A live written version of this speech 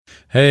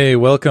Hey,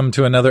 welcome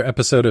to another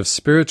episode of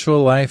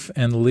Spiritual Life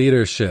and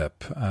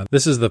Leadership.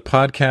 This is the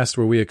podcast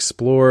where we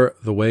explore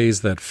the ways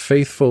that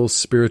faithful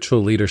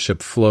spiritual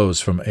leadership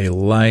flows from a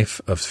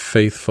life of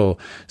faithful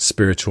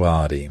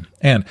spirituality.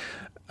 And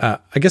I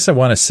guess I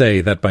want to say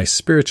that by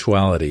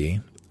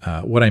spirituality,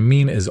 what I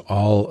mean is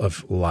all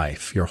of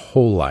life, your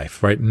whole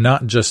life, right?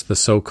 Not just the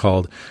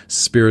so-called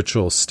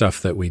spiritual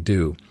stuff that we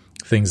do.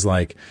 Things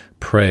like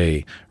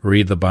pray,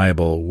 read the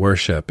Bible,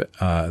 worship,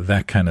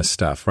 that kind of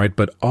stuff, right?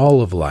 But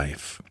all of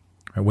life,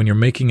 right? When you're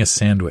making a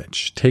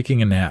sandwich,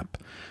 taking a nap,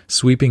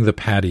 sweeping the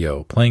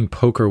patio, playing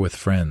poker with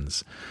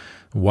friends,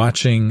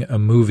 watching a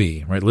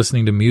movie, right?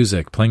 Listening to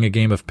music, playing a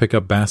game of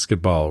pickup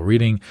basketball,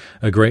 reading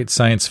a great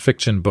science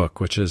fiction book,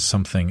 which is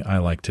something I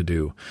like to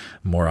do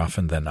more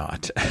often than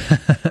not,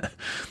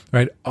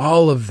 right?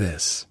 All of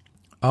this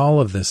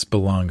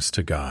belongs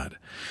to God.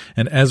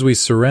 And as we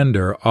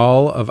surrender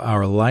all of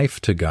our life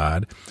to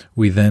God,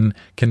 we then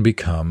can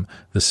become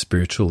the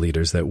spiritual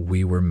leaders that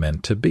we were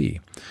meant to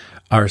be.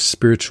 Our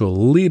spiritual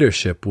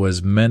leadership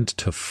was meant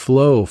to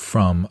flow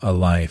from a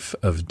life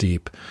of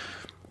deep,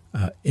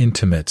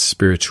 intimate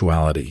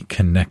spirituality,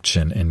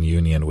 connection, and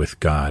union with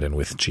God and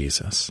with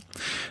Jesus.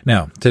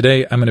 Now,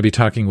 today I'm going to be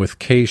talking with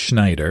Kay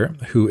Schneider,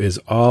 who is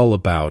all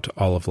about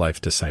all of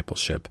life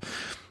discipleship.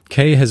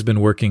 Kay has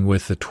been working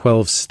with the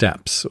 12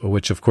 steps,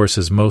 which of course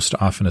is most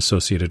often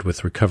associated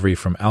with recovery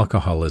from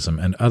alcoholism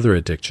and other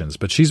addictions.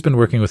 But she's been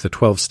working with the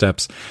 12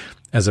 steps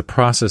as a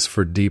process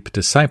for deep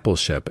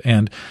discipleship.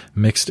 And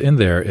mixed in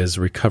there is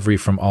recovery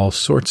from all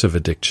sorts of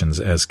addictions,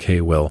 as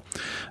Kay will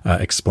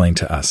explain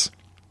to us.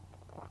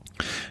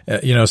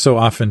 So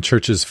often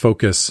churches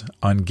focus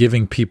on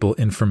giving people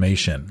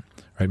information,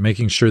 right?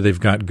 Making sure they've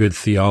got good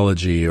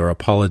theology or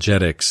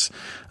apologetics,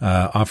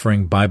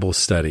 offering Bible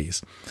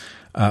studies.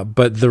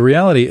 But the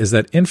reality is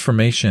that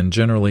information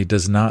generally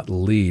does not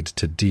lead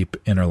to deep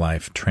inner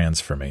life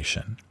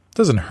transformation. It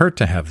doesn't hurt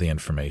to have the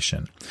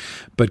information.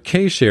 But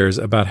Kay shares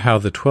about how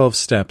the 12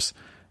 steps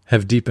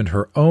have deepened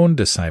her own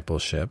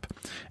discipleship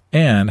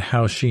and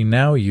how she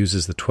now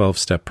uses the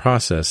 12-step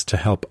process to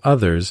help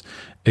others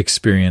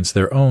experience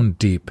their own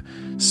deep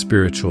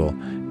spiritual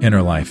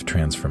inner life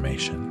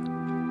transformation.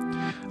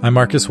 I'm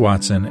Marcus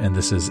Watson, and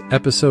this is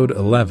episode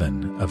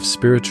 11 of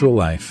Spiritual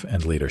Life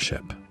and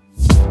Leadership.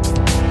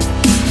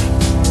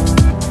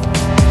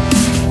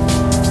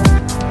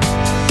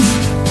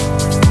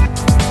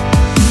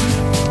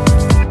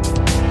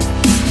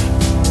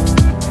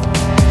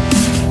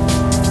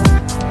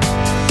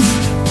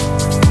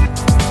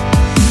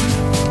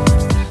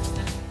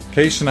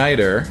 Kay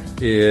Schneider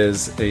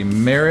is a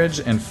marriage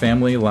and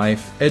family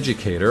life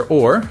educator,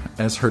 or,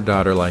 as her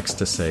daughter likes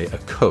to say, a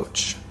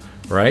coach,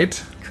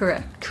 right?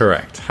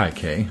 Correct. Hi,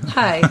 Kay.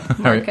 Hi,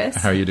 Marcus.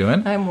 How are you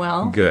doing? I'm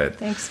well. Good.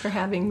 Thanks for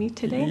having me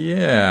today.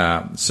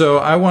 Yeah. So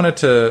I wanted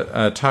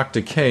to talk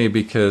to Kay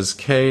because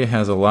Kay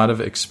has a lot of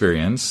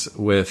experience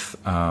with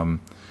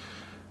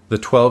the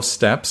 12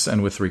 steps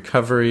and with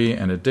recovery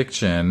and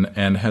addiction,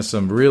 and has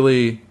some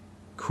really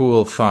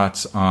cool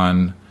thoughts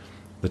on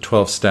the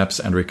 12 steps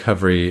and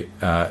recovery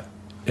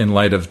in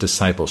light of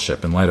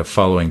discipleship, in light of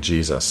following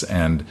Jesus,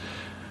 and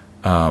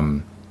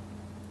how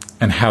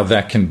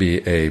that can be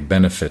a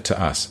benefit to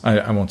us.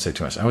 I won't say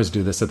too much. I always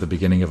do this at the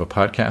beginning of a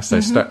podcast.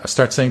 I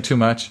start saying too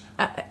much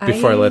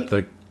before I let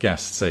the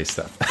guests say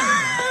stuff.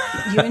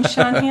 You and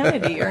Sean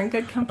Hannity are in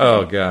good company.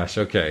 Oh, gosh.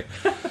 Okay.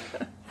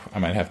 I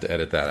might have to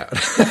edit that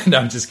out. No,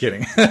 I'm just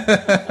kidding.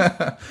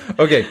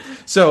 Okay,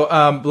 so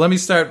let me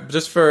start,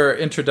 just for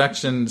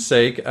introduction's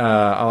sake.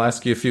 I'll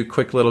ask you a few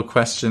quick little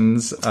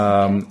questions. This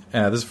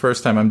is the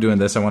first time I'm doing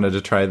this. I wanted to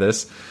try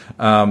this.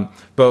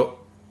 But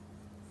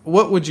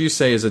what would you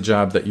say is a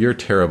job that you're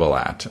terrible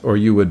at, or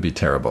you would be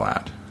terrible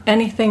at?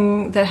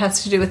 Anything that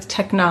has to do with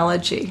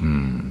technology.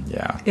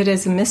 Yeah. It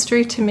is a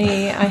mystery to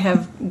me. I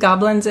have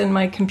goblins in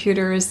my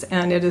computers,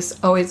 and it is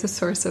always a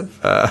source of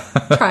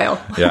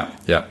trial.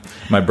 Yeah.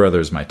 My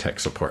brother's my tech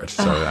support,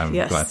 so I'm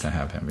yes. glad to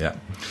have him,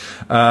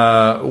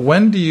 yeah.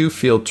 When do you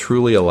feel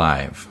truly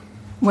alive?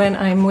 When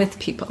I'm with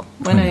people.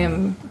 When I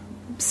am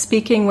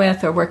speaking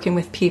with or working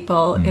with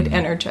people, it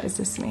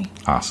energizes me.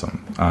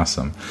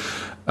 Awesome.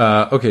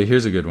 Okay,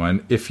 here's a good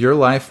one. If your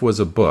life was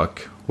a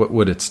book, what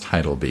would its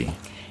title be?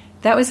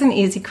 That was an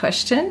easy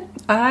question.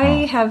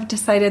 I have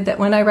decided that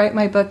when I write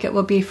my book, it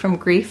will be From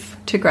Grief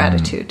to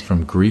Gratitude.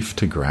 From grief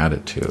to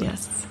gratitude.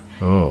 Yes.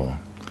 Oh,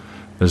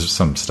 there's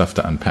some stuff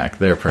to unpack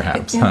there,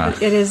 perhaps.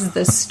 It is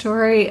the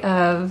story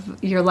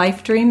of your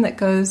life dream that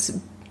goes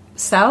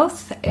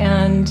south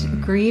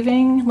and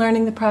grieving,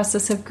 learning the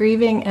process of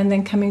grieving, and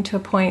then coming to a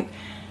point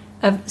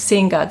of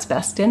seeing God's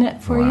best in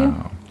it for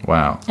you.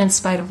 Wow. In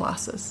spite of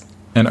losses.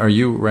 And are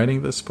you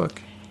writing this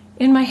book?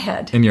 In my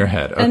head. In your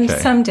head, okay. And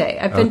someday.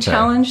 I've been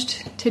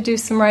challenged to do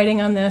some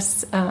writing on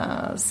this,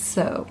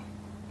 so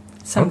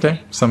someday.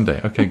 Okay,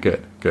 someday. Okay,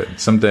 good.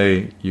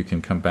 Someday you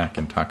can come back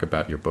and talk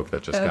about your book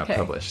that just got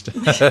published.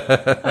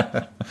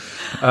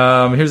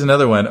 Here's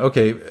another one.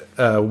 Okay,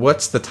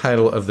 what's the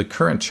title of the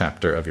current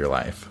chapter of your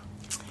life?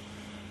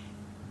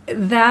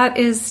 That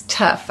is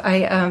tough.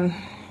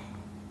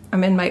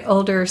 I'm in my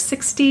older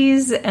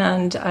 60s,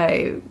 and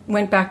I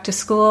went back to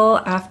school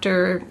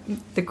after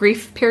the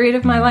grief period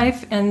of my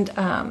life, and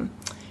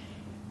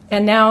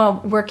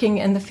now working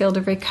in the field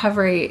of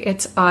recovery,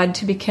 it's odd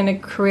to begin a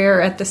career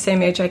at the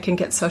same age I can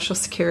get Social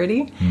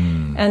Security.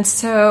 And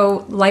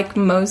so, like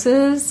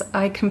Moses,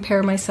 I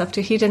compare myself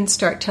to, he didn't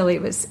start till he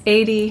was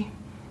 80.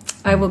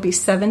 I will be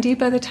 70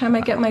 by the time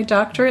I get my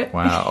doctorate.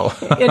 Wow.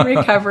 In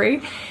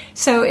recovery.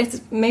 So it's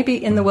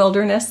maybe in the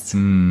wilderness.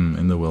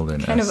 In the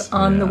wilderness. Kind of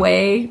on the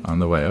way. On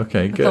the way.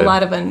 Okay, good. With a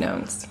lot of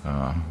unknowns.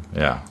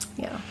 Yeah.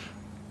 Yeah.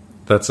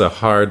 That's a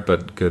hard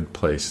but good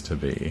place to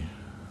be.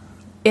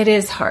 It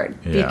is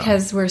hard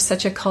because we're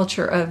such a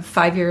culture of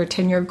 5-year,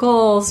 10-year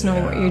goals,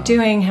 knowing what you're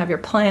doing, have your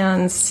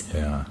plans.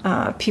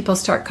 Yeah. People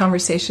start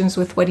conversations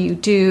with, what do you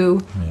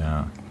do?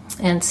 Yeah.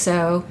 And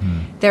so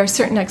there are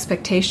certain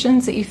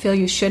expectations that you feel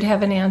you should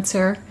have an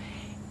answer.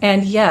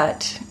 And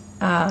yet,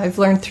 I've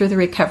learned through the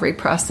recovery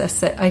process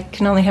that I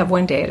can only have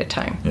one day at a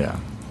time. Yeah,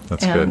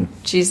 that's and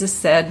good. Jesus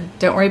said,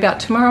 don't worry about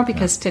tomorrow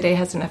because today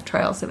has enough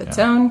trials of its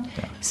own.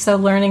 Yeah. So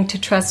learning to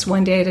trust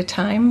one day at a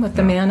time with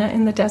the manna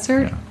in the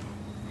desert. Yeah.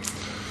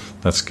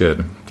 That's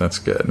good. That's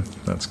good.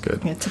 That's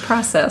good. It's a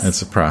process.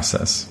 It's a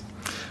process.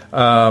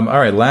 All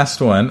right,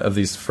 last one of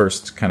these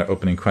first kind of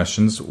opening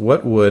questions.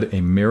 What would a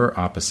mirror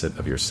opposite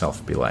of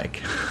yourself be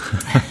like?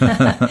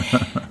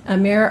 A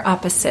mirror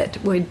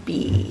opposite would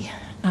be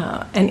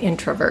an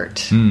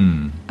introvert.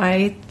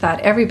 I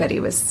thought everybody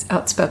was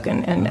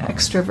outspoken and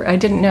extrovert. I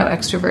didn't know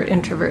extrovert,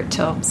 introvert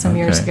till some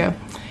years ago.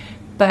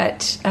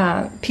 But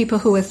people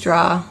who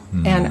withdraw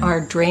and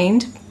are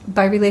drained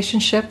by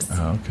relationships.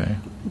 Oh, okay.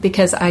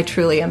 Because I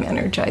truly am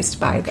energized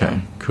by them.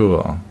 Okay,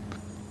 cool.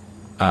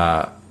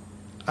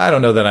 I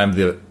don't know that I'm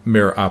the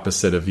mirror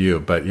opposite of you,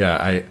 but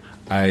yeah,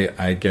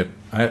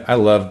 I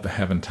love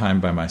having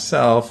time by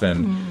myself,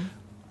 and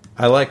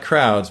I like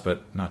crowds,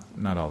 but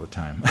not all the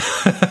time,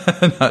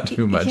 not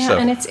too much. Yeah, so,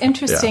 and it's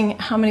interesting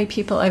how many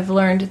people I've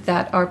learned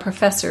that are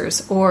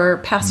professors or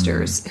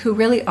pastors who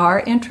really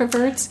are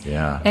introverts,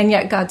 and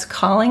yet God's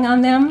calling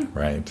on them,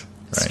 right.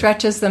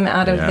 stretches them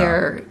out of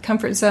their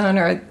comfort zone,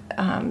 or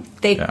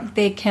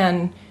they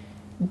can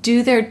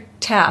do their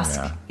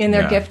task in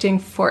their gifting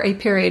for a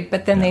period,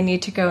 but then they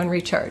need to go and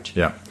recharge.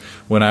 Yeah.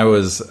 When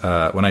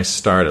I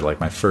started, like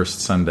my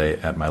first Sunday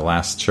at my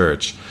last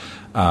church,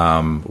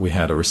 we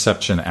had a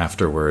reception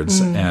afterwards,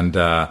 and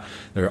there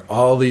are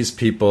all these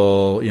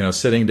people,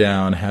 sitting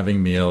down,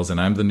 having meals,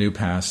 and I'm the new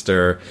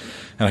pastor,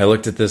 and I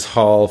looked at this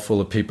hall full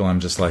of people, I'm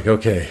just like,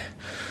 okay,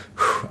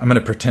 I'm going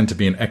to pretend to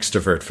be an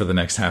extrovert for the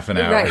next half an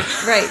hour.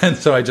 Right. And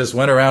so I just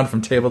went around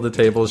from table to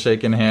table,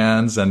 shaking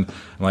hands, and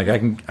I'm like,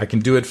 I can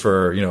do it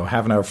for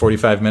half an hour,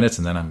 45 minutes,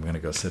 and then I'm going to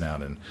go sit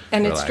down and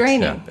relax. It's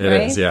draining. Yeah,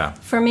 it is. Yeah.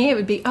 For me, it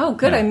would be,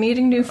 I'm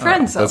meeting new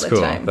friends all the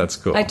time. That's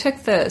cool. I took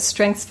the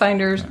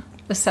StrengthsFinder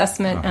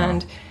assessment,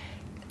 and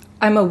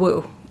I'm a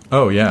woo.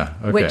 Oh yeah.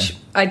 Okay. Which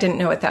I didn't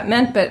know what that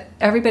meant, but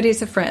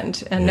everybody's a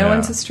friend, and no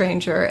one's a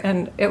stranger,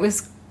 and it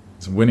was.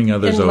 It's winning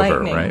others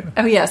over, right?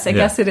 Oh, yes, I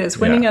guess it is.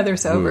 Winning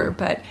others over,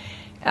 but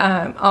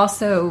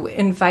also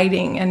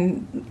inviting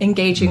and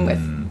engaging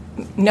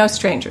with no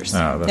strangers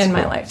in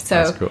my life.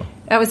 So that's cool.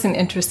 That was an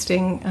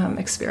interesting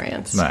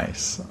experience.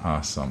 Nice.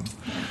 Awesome.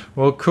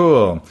 Well,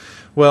 cool.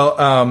 Well,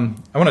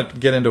 I want to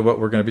get into what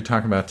we're going to be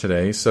talking about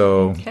today.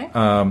 So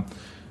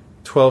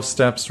 12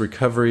 steps,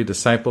 recovery,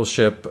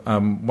 discipleship.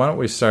 Why don't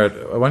we start?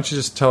 Why don't you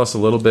just tell us a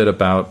little bit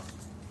about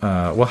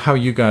how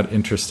you got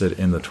interested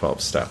in the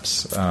 12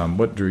 steps.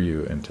 What drew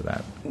you into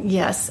that?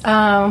 Yes.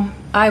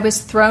 I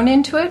was thrown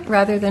into it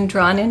rather than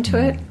drawn into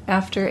it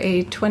after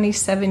a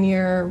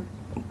 27-year,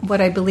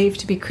 what I believe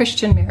to be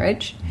Christian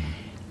marriage.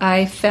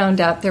 I found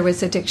out there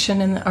was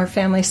addiction in our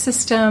family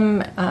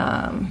system,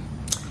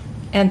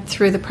 and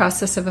through the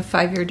process of a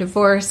 5-year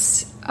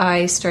divorce,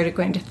 I started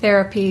going to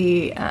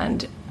therapy,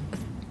 and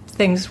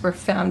things were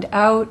found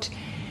out.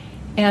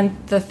 And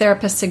the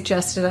therapist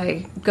suggested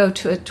I go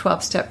to a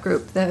 12-step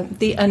group,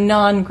 the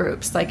Anon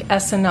groups, like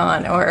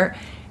S-Anon or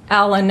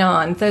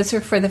Al-Anon. Those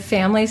are for the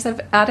families of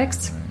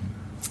addicts.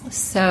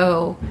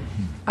 So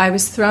I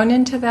was thrown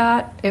into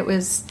that. It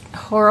was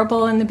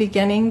horrible in the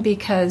beginning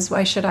because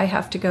why should I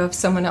have to go if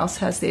someone else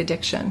has the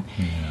addiction?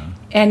 Yeah.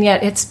 And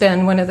yet it's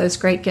been one of those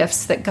great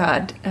gifts that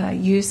God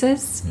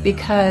uses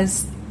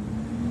because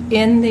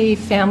in the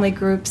family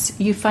groups,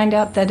 you find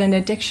out that an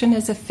addiction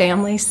is a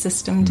family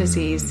system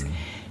disease.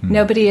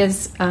 Nobody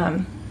is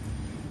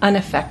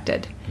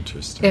unaffected.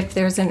 Interesting. If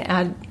there's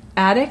an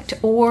addict,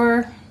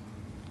 or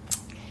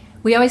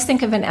we always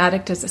think of an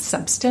addict as a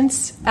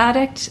substance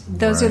addict.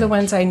 Those are the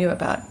ones I knew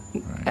about.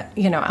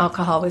 Right.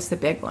 Alcohol was the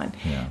big one.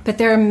 Yeah. But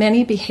there are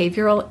many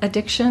behavioral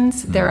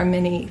addictions. There are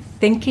many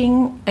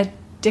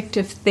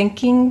addictive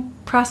thinking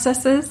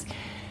processes.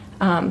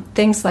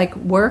 Things like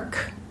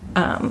work.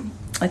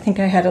 I think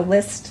I had a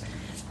list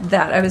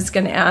that I was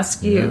going to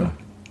ask you. Yeah.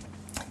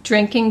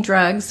 Drinking,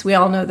 drugs, we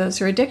all know those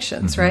are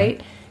addictions,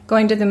 right?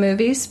 Going to the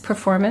movies,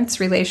 performance,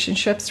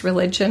 relationships,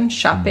 religion,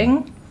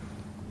 shopping,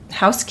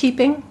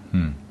 housekeeping.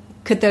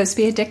 Could those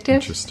be addictive?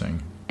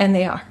 Interesting. And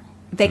they are.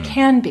 They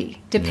can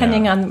be,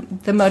 depending on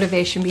the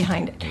motivation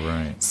behind it.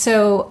 Right.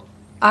 So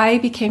I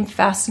became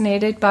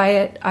fascinated by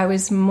it. I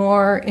was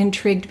more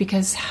intrigued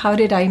because how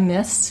did I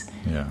miss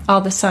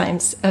all the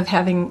signs of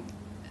having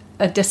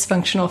a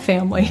dysfunctional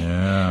family?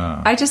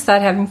 Yeah. I just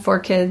thought having 4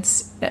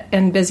 kids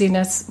and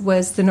busyness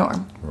was the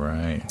norm.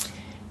 Right.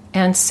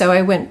 And so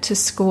I went to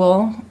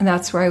school, and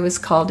that's where I was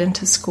called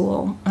into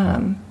school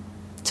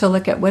to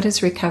look at what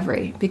is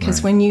recovery.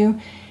 Because when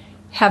you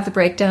have the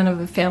breakdown of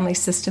a family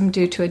system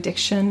due to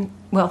addiction,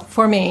 well,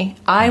 for me,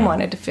 I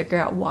wanted to figure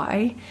out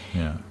why.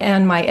 Yeah.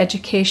 And my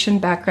education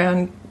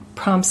background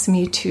prompts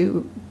me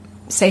to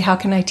say, how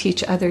can I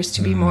teach others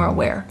to be more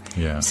aware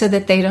so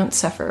that they don't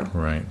suffer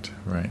Right.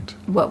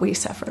 what we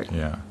suffered.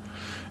 Yeah.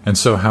 And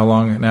so how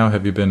long now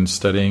have you been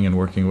studying and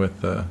working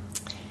with the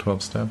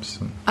 12 Steps?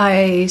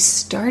 I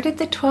started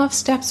the 12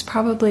 Steps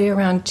probably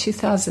around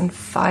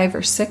 2005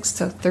 or 6,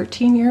 so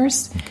 13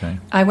 years. Okay.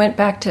 I went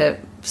back to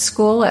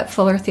school at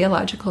Fuller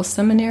Theological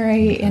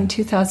Seminary in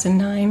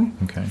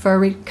 2009 for a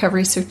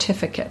recovery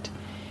certificate.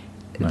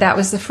 Nice. That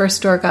was the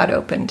first door God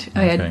opened.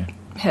 I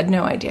had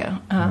no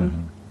idea.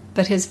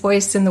 But his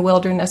voice in the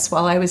wilderness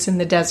while I was in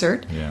the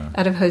desert,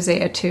 out of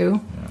Hosea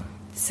 2,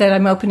 said,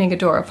 I'm opening a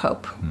door of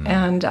hope.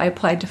 And I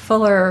applied to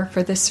Fuller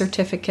for this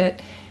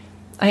certificate.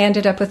 I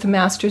ended up with a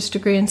master's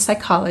degree in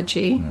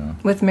psychology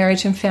with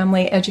marriage and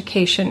family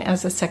education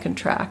as a second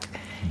track.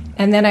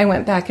 And then I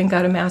went back and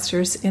got a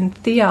master's in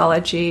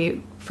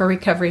theology for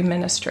recovery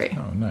ministry.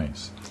 Oh,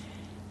 nice.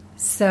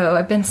 So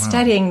I've been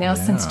studying now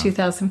since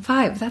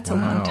 2005. That's a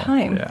long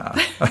time.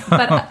 Yeah.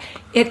 But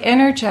it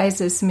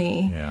energizes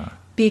me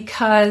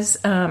because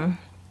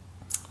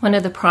one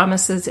of the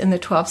promises in the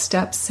 12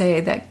 Steps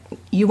say that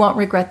you won't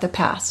regret the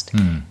past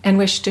and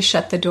wish to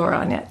shut the door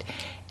on it.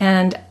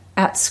 And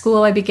at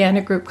school, I began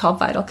a group called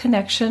Vital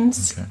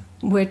Connections,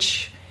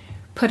 which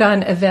put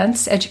on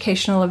events,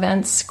 educational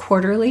events,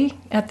 quarterly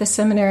at the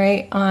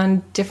seminary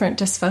on different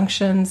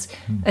dysfunctions,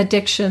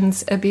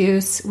 addictions,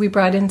 abuse. We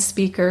brought in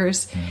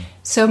speakers.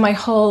 So my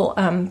whole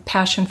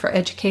passion for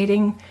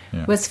educating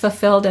was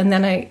fulfilled. And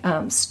then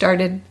I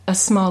started a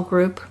small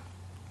group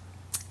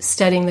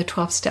studying the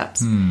 12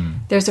 Steps.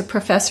 There's a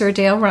professor,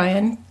 Dale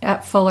Ryan,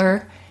 at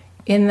Fuller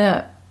in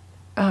the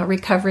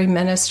recovery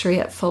ministry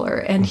at Fuller,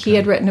 and he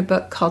had written a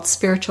book called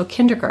Spiritual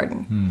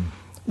Kindergarten,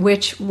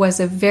 which was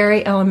a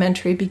very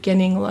elementary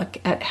beginning look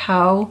at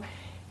how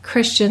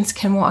Christians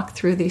can walk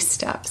through these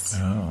steps.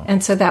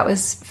 And so that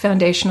was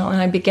foundational,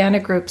 and I began a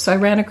group. So I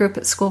ran a group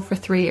at school for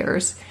 3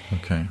 years.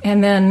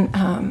 And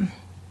then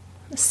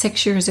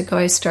 6 years ago,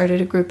 I started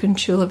a group in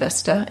Chula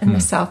Vista in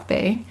the South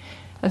Bay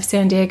of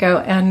San Diego,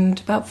 and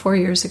about 4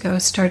 years ago,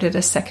 started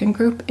a second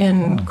group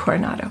in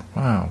Coronado.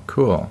 Wow,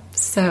 cool.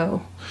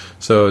 So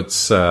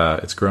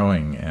it's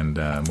growing, and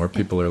more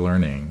people are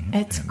learning.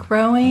 It's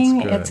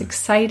growing. It's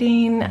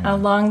exciting.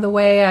 Along the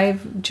way,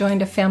 I've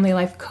joined a family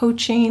life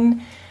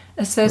coaching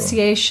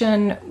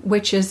association,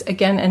 which is,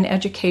 again, an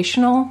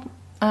educational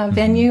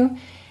venue.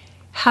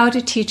 How to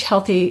teach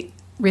healthy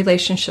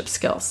relationship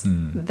skills.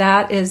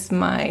 That is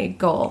my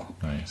goal.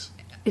 Nice.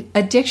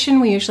 Addiction,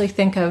 we usually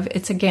think of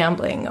it's a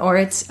gambling or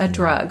it's a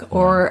drug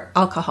or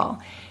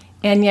alcohol.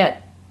 And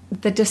yet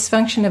the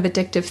dysfunction of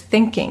addictive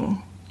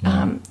thinking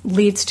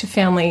leads to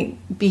family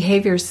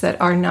behaviors that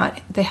are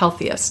not the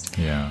healthiest.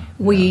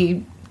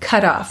 We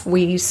cut off.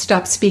 We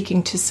stop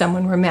speaking to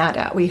someone we're mad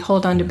at. We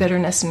hold on to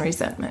bitterness and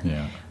resentment.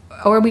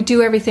 Or we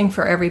do everything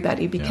for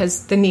everybody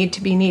because the need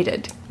to be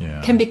needed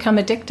can become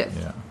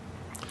addictive.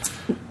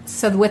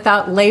 So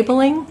without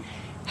labeling,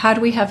 how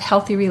do we have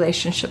healthy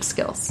relationship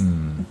skills?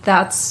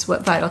 That's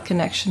what Vital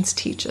Connections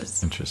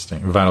teaches. Interesting.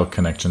 Vital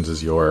Connections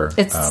is your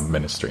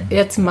ministry.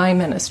 It's my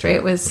ministry.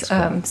 It was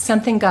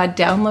something God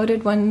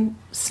downloaded one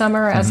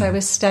summer as I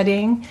was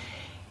studying.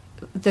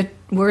 The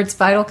words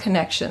vital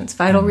connections,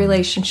 vital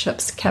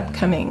relationships kept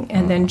coming.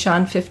 And then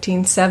John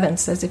 15:7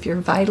 says, if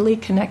you're vitally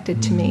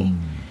connected to me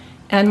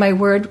and my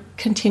word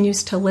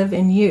continues to live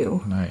in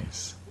you,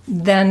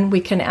 then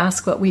we can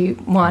ask what we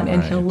want,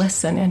 and he'll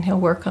listen and he'll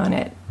work on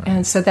it.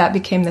 And so that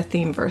became the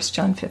theme verse,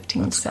 John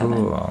 15:7.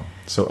 Cool.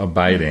 So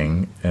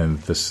abiding and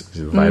this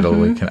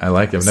vitally, I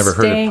like it. I've never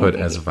heard it put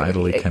as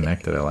vitally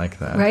connected. I like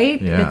that.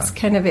 Right? Yeah. It's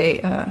kind of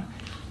a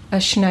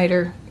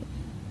Schneider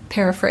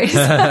paraphrase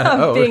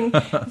of being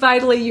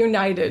vitally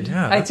united.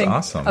 Yeah, I think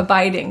awesome.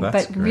 Abiding.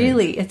 That's but great.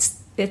 Really,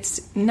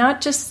 it's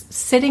not just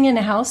sitting in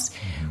a house.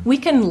 We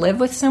can live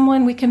with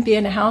someone, we can be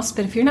in a house,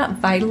 but if you're not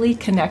vitally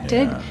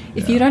connected,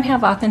 if you don't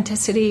have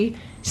authenticity,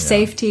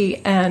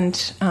 safety,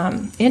 and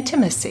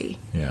intimacy.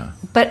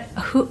 But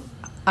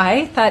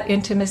I thought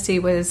intimacy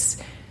was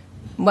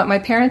what my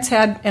parents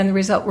had, and the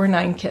result were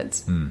 9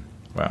 kids.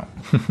 Wow.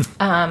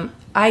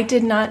 I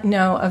did not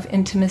know of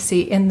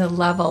intimacy in the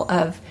level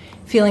of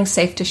feeling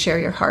safe to share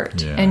your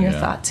heart and your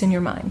thoughts and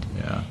your mind.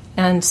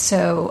 And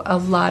so a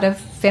lot of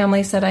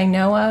families that I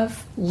know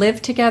of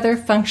live together,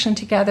 function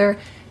together,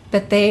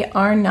 but they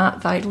are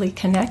not vitally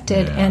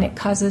connected, and it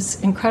causes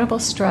incredible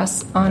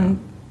stress on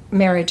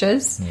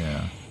marriages.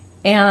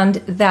 And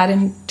that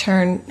in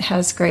turn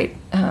has great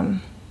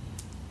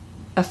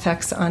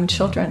effects on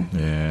children Yeah.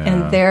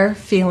 and their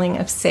feeling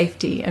of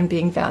safety and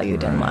being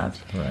valued and loved.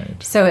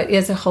 Right. So it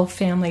is a whole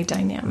family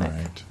dynamic.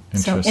 Right.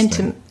 So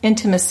Interesting.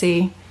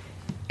 intimacy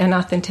and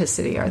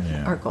authenticity are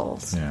our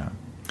goals. Yeah.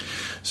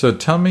 So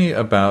tell me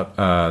about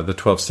the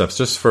 12 steps,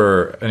 just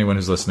for anyone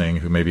who's listening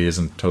who maybe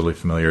isn't totally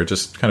familiar,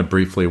 just kind of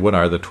briefly, what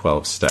are the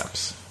 12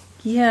 steps?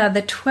 Yeah,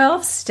 the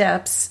 12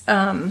 steps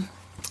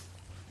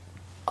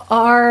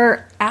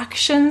are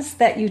actions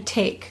that you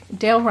take.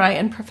 Dale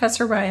Ryan,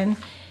 Professor Ryan,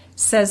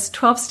 says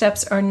 12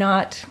 steps are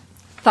not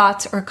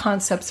thoughts or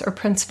concepts or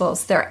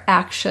principles, they're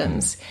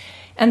actions.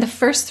 And the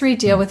first 3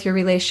 deal with your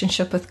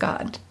relationship with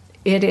God.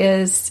 It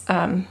is,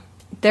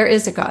 there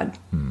is a God.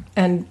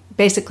 And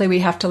basically we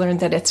have to learn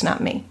that it's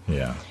not me.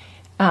 Yeah.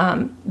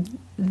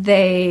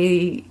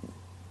 They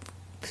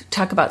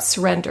talk about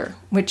surrender,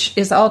 which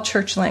is all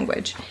church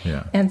language.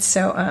 Yeah. And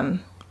so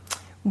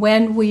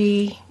when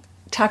we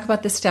talk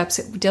about the steps,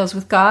 it deals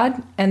with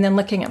God, and then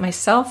looking at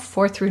myself.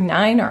 4 through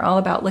 9 are all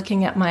about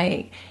looking at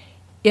my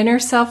inner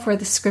self, where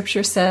the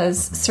scripture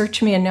says,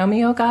 search me and know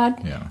me, O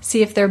God. Yeah.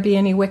 See if there be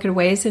any wicked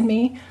ways in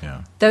me.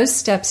 Yeah. Those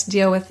steps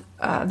deal with,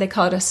 they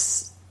call it a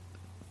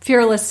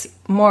fearless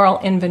moral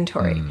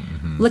inventory.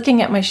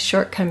 Looking at my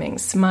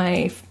shortcomings,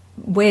 my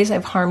ways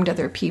I've harmed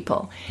other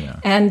people. Yeah.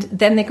 And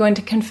then they go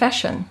into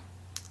confession.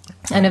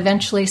 And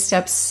eventually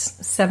steps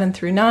 7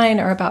 through 9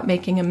 are about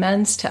making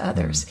amends to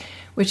others,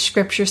 which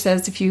scripture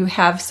says if you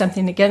have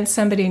something against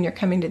somebody and you're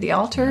coming to the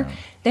altar,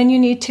 then you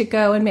need to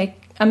go and make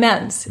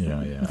amends.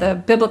 Yeah, yeah. The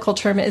biblical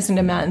term isn't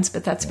amends,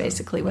 but that's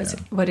basically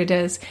what it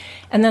is.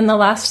 And then the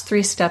last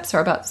 3 steps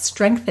are about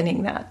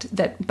strengthening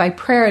that by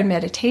prayer and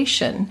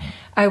meditation,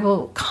 I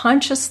will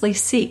consciously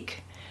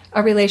seek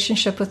a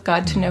relationship with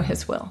God to know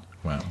His will.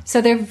 Wow.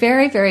 So they're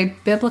very, very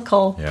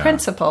biblical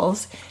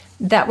principles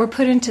that were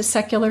put into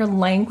secular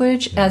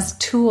language as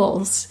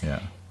tools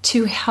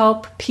to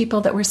help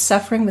people that were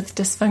suffering with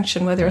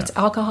dysfunction, whether it's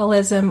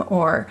alcoholism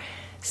or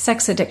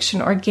sex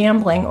addiction or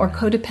gambling or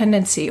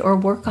codependency or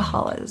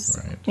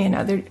workaholism. Right. You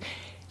know, there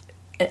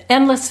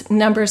endless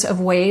numbers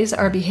of ways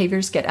our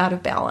behaviors get out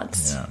of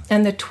balance. Yeah.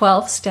 And the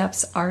 12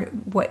 steps are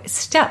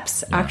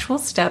actual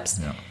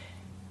steps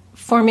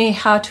for me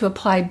how to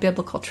apply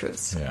biblical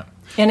truths. Yeah.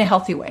 In a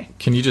healthy way.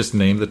 Can you just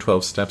name the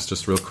 12 steps,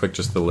 just real quick,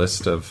 just the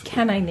list of...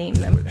 Can I name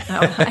them?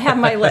 Oh, I have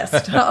my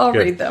list. I'll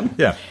read them.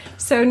 Yeah.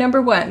 So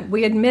number 1,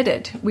 we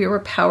admitted we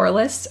were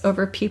powerless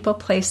over people,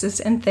 places,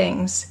 and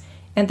things,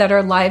 and that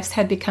our lives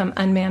had become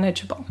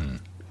unmanageable.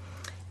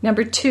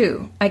 Number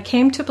 2, I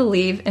came to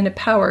believe in a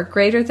power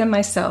greater than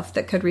myself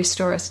that could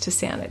restore us to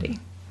sanity.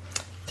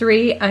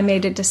 3, I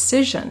made a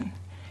decision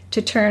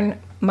to turn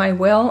my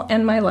will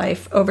and my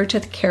life over to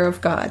the care of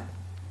God,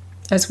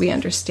 as we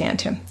understand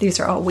Him. These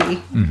are all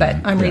we, but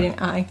I'm reading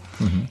I.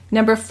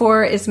 Number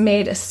 4 is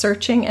made a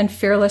searching and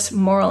fearless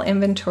moral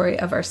inventory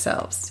of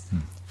ourselves.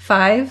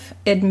 5,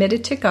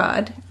 admitted to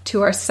God,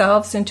 to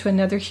ourselves, and to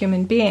another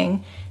human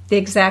being the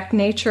exact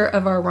nature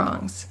of our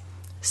wrongs.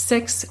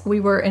 6, we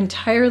were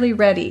entirely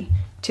ready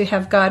to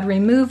have God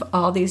remove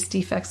all these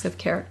defects of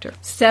character.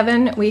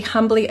 7, we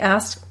humbly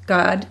asked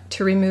God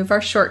to remove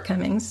our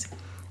shortcomings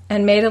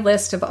and made a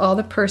list of all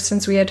the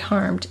persons we had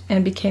harmed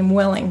and became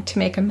willing to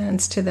make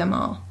amends to them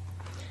all.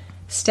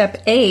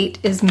 Step 8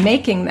 is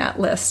making that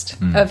list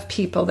of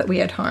people that we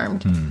had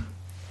harmed.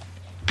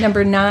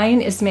 Number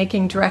 9 is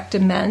making direct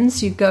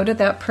amends. You go to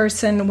that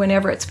person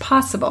whenever it's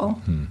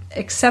possible,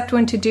 except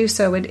when to do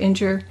so would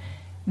injure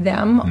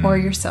them or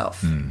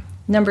yourself.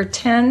 Number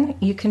 10,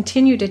 you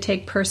continue to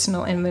take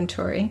personal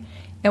inventory,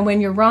 and when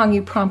you're wrong,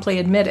 you promptly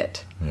admit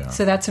it. Yeah.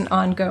 So that's an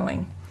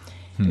ongoing.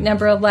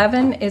 Number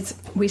 11 is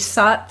we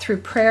sought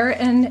through prayer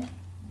and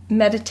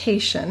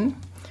meditation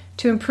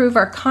to improve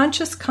our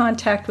conscious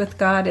contact with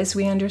God as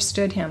we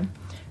understood Him,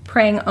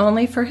 praying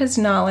only for His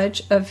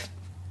knowledge of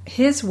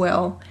His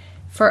will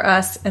for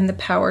us and the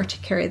power to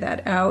carry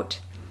that out.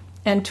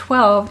 And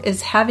 12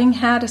 is having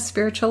had a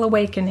spiritual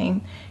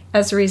awakening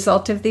as a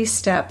result of these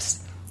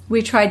steps,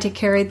 we tried to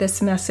carry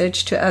this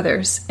message to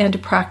others and to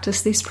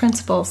practice these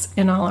principles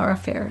in all our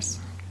affairs.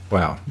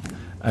 Wow.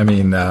 I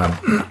mean,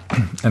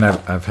 and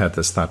I've had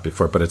this thought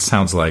before, but it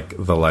sounds like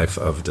the life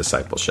of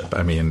discipleship.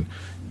 I mean,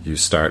 you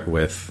start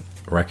with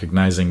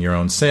recognizing your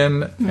own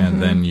sin,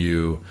 and then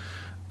you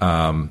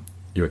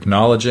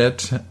acknowledge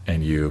it,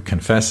 and you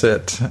confess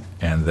it,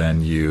 and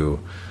then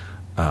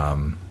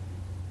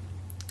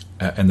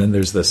and then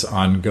there's this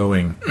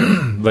ongoing,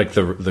 like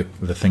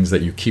the things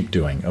that you keep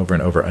doing over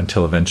and over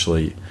until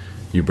eventually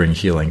you bring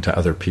healing to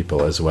other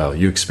people as well.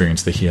 You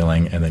experience the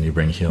healing, and then you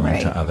bring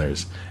healing to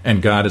others.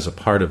 And God is a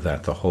part of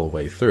that the whole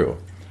way through.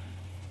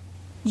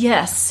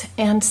 Yes,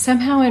 and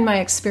somehow in my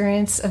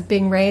experience of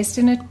being raised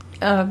in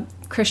a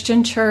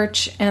Christian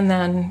church and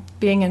then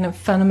being in a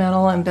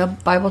fundamental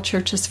and Bible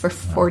churches for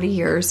 40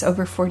 years,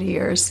 over 40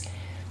 years,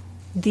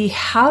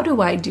 how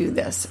do I do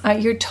this?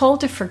 You're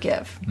told to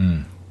forgive.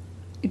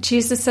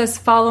 Jesus says,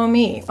 follow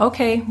me.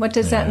 Okay, what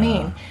does that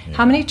mean? Yeah.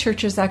 How many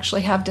churches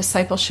actually have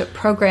discipleship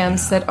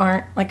programs that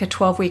aren't like a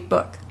 12-week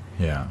book?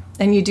 Yeah.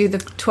 And you do the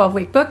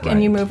 12-week book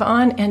and you move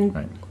on.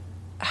 And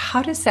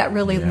how does that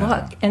really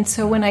look? And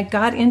so when I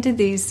got into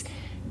these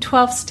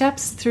 12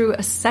 steps through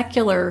a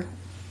secular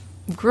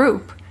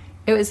group,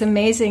 it was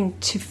amazing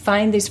to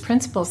find these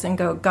principles and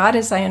go, God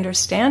as I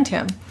understand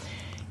him.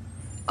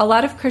 A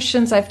lot of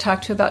Christians I've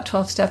talked to about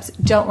 12 steps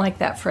don't like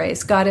that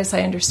phrase, God as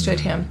I understood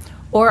him,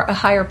 or a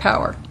higher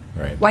power.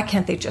 Right. Why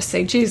can't they just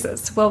say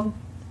Jesus? Well,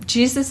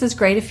 Jesus is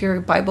great if you're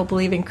a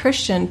Bible-believing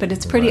Christian, but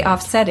it's pretty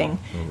offsetting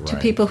to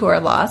people who are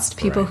lost,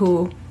 people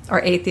who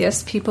are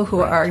atheists, people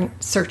who are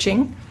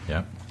searching.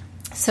 Yeah.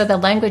 So the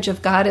language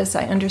of God as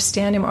I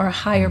understand him, or a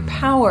higher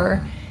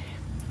power,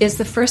 is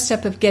the first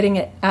step of getting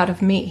it out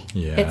of me.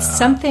 Yeah. It's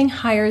something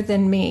higher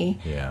than me.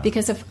 Yeah.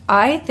 Because if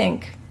I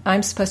think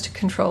I'm supposed to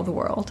control the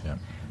world,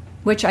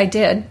 which I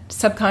did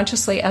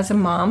subconsciously as a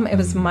mom, it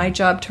was my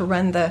job to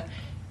run the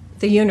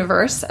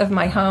universe of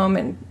my home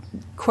and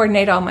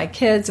coordinate all my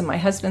kids and my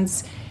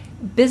husband's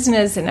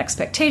business and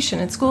expectation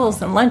and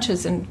schools and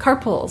lunches and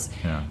carpools.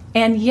 Yeah.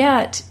 And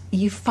yet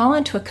you fall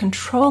into a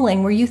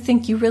controlling where you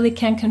think you really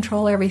can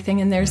control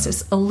everything, and there's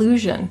this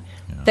illusion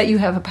that you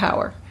have a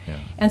power. Yeah.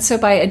 And so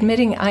by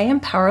admitting I am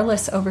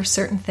powerless over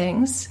certain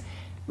things,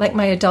 like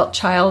my adult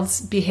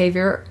child's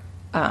behavior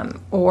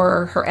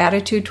or her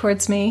attitude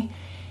towards me,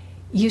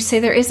 you say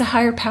there is a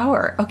higher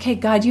power. Okay,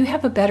 God, you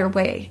have a better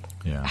way.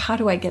 Yeah. How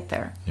do I get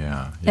there?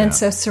 Yeah. And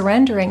so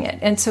surrendering it.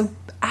 And so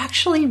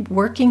actually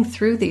working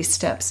through these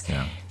steps.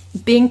 Yeah.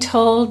 Being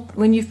told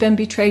when you've been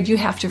betrayed, you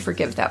have to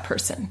forgive that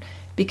person.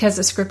 Because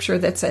of scripture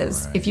that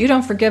says, if you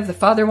don't forgive, the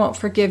Father won't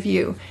forgive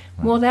you.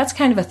 Well, that's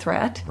kind of a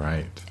threat.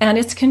 Right. And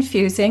it's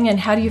confusing. And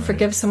how do you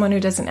forgive someone who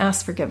doesn't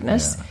ask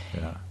forgiveness?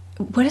 Yeah.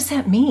 What does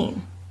that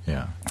mean?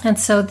 Yeah. And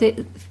so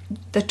the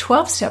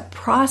 12-step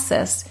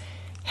process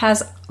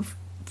has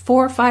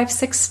 4, 5,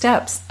 6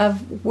 steps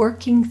of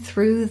working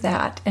through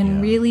that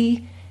and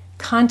really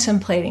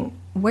contemplating,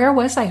 where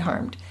was I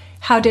harmed?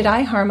 How did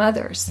I harm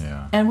others?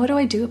 Yeah. And what do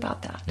I do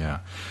about that? Yeah.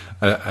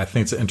 I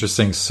think it's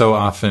interesting. So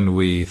often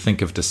we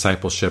think of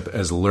discipleship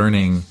as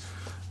learning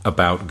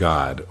about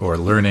God or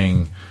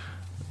learning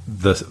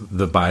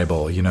the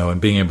Bible, and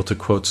being able to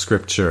quote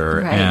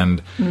scripture. Right.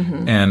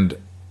 And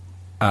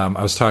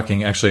I was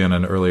talking actually on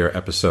an earlier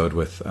episode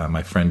with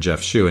my friend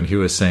Jeff Shue, and he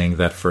was saying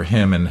that for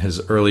him in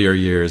his earlier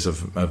years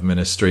of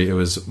ministry, it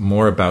was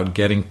more about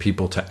getting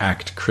people to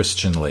act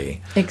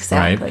Christianly.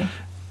 Exactly.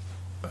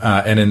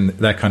 Right? And in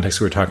that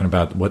context, we were talking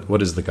about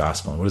what is the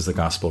gospel and what does the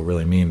gospel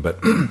really mean? But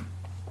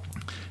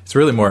it's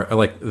really more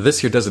like this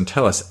here doesn't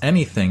tell us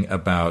anything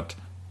about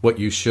what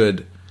you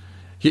should.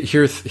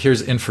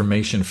 Here's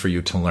information for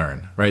you to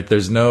learn, right?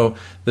 There's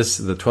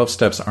the 12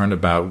 steps aren't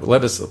about,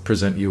 let us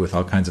present you with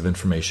all kinds of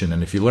information,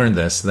 and if you learn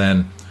this,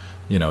 then,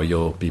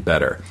 you'll be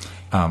better.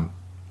 And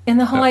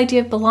the whole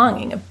idea of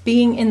belonging, of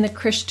being in the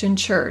Christian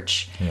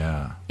church.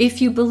 Yeah. If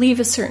you believe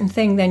a certain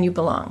thing, then you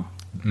belong.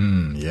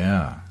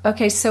 Yeah.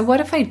 Okay, so what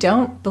if I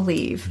don't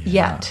believe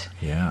yet?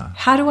 Yeah.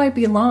 How do I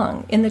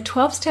belong? In the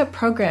 12-step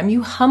program,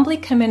 you humbly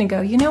come in and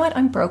go, you know what,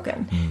 I'm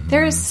broken.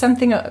 There is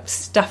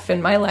stuff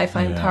in my life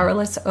I'm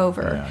powerless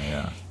over.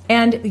 Yeah.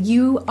 And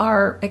you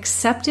are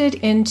accepted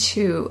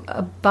into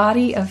a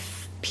body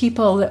of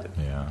people that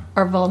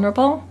are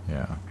vulnerable.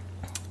 Yeah.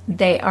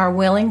 They are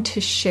willing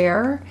to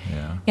share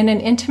in an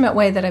intimate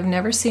way that I've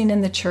never seen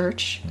in the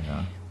church.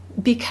 Yeah.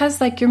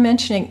 Because, like you're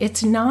mentioning,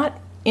 it's not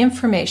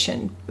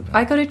information.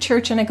 I go to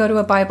church and I go to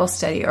a Bible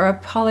study or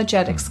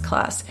apologetics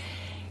class,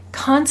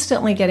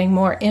 constantly getting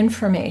more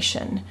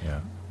information.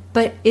 Yeah.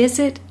 But is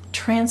it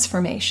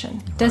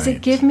transformation? Does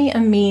it give me a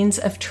means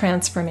of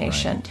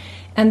transformation? Right.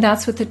 And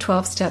that's what the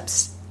 12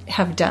 steps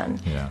have done.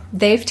 Yeah.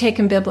 They've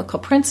taken biblical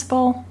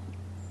principle.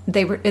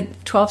 They were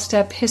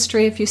 12-step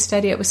history. If you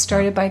study, it was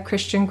started by a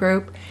Christian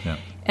group. Yeah.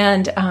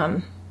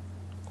 And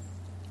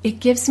it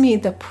gives me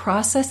the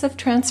process of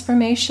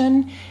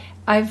transformation.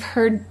 I've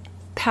heard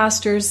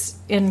pastors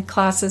in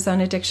classes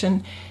on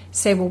addiction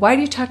say, well, why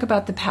do you talk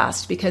about the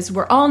past? Because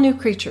we're all new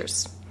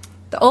creatures.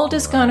 The old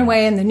has gone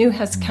away and the new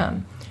has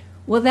come.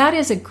 Well, that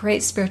is a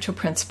great spiritual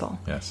principle.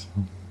 Yes.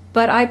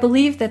 But I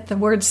believe that the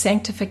word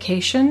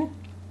sanctification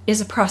is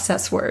a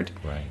process word.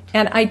 Right.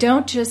 And I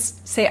don't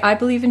just say, I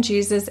believe in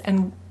Jesus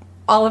and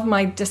all of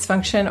my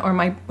dysfunction or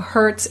my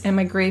hurts and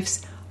my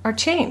griefs are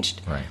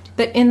changed. Right.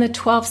 But in the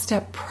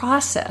 12-step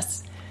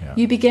process,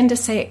 you begin to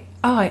say,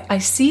 oh, I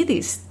see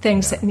these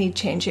things that need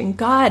changing.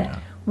 God,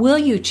 will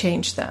you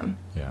change them?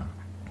 Yeah.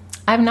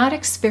 I've not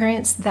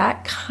experienced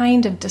that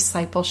kind of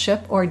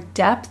discipleship or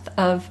depth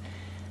of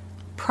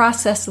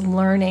process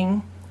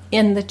learning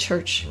in the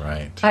church.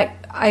 Right.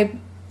 I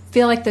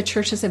feel like the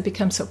churches have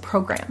become so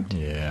programmed.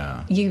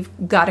 Yeah. You've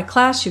got a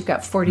class, you've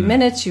got 40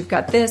 minutes, you've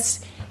got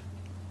this.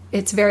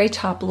 It's very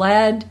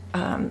top-led.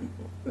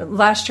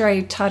 Last year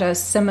I taught a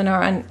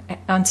seminar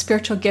on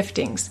spiritual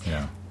giftings.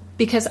 Yeah.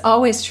 Because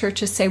always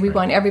churches say we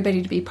want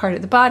everybody to be part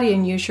of the body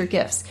and use your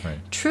gifts. Right.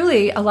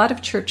 Truly, a lot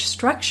of church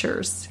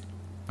structures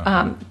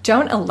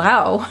don't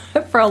allow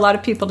for a lot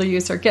of people to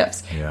use their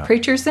gifts. Yeah.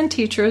 Preachers and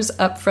teachers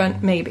up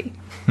front, maybe.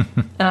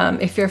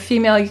 If you're a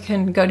female, you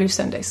can go to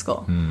Sunday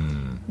school.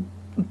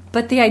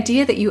 But the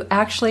idea that you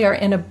actually are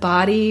in a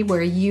body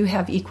where you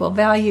have equal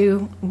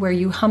value, where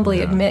you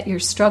humbly admit your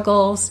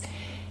struggles,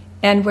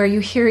 and where you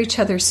hear each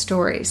other's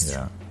stories,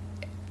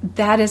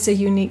 that is a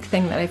unique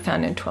thing that I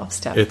found in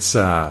 12-Step.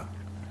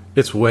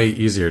 It's way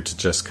easier to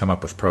just come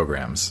up with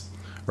programs,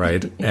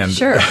 right? And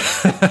sure.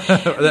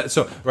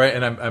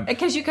 And I'm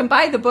because you can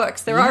buy the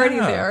books; they're already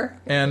there.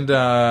 And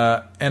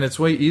it's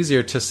way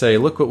easier to say,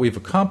 look what we've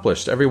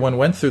accomplished. Everyone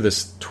went through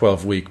this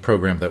 12-week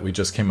program that we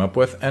just came up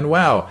with, and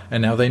wow!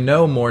 And now they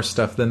know more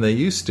stuff than they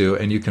used to,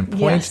 and you can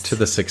point to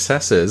the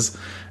successes.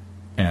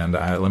 And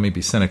let me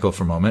be cynical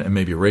for a moment, and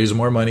maybe raise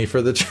more money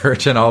for the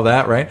church and all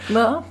that, right?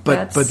 Well,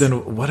 but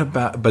then what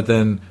about?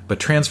 But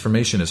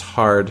transformation is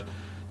hard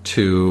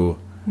to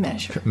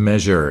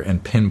measure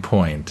and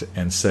pinpoint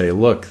and say,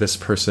 look, this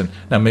person,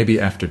 now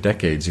maybe after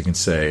decades you can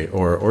say,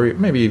 or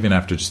maybe even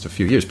after just a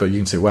few years, but you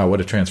can say, wow,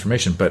 what a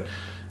transformation. But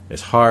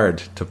it's hard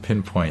to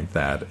pinpoint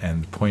that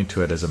and point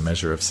to it as a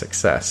measure of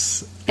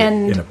success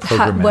and in a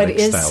programmatic what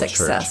is style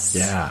success.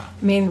 Church. Yeah.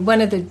 I mean, one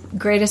of the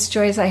greatest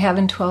joys I have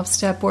in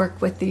 12-Step work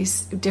with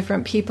these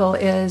different people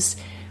is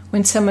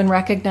when someone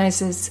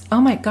recognizes, oh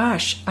my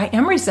gosh, I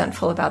am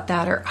resentful about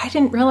that, or I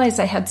didn't realize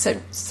I had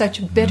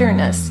such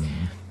bitterness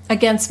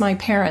against my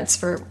parents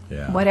for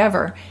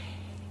whatever.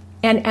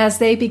 And as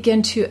they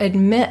begin to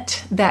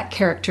admit that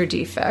character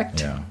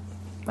defect,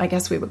 I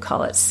guess we would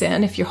call it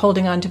sin. If you're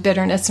holding on to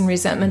bitterness and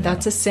resentment,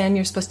 that's a sin.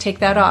 You're supposed to take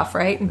that off,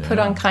 right? And put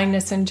on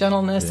kindness and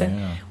gentleness.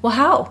 And well,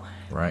 how?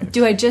 Right.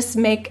 Do I just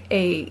make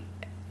a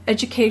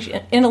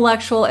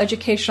intellectual,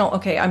 educational,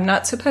 okay, I'm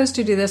not supposed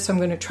to do this, so I'm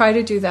going to try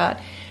to do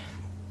that.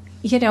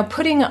 You know,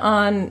 putting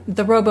on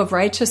the robe of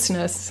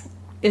righteousness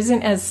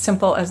isn't as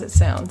simple as it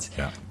sounds.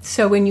 Yeah.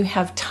 So when you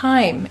have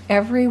time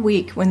every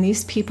week when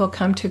these people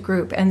come to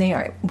group and they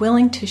are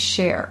willing to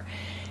share,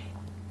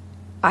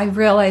 I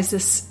realize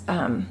this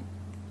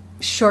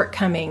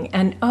shortcoming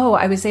and,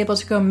 I was able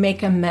to go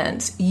make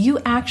amends. You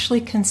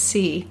actually can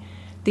see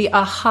the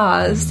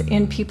ahas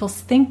in people's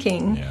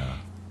thinking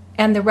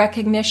and the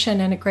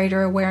recognition and a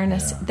greater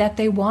awareness that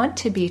they want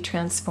to be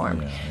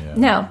transformed.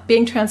 Now,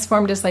 being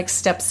transformed is like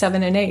step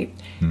 7 and 8.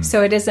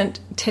 So it isn't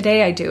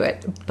today I do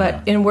it,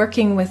 but in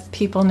working with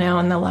people now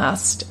in the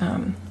last,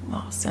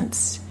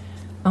 since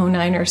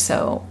 2009 or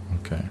so,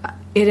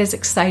 it is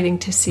exciting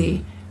to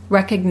see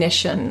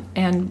recognition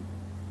and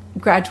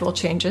gradual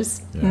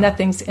changes.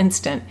 Nothing's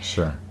instant.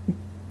 Sure.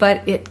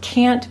 But it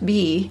can't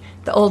be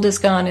the old is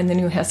gone and the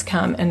new has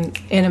come, and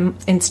in an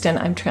instant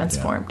I'm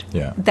transformed.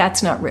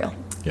 That's not real.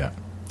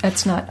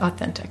 That's not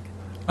authentic.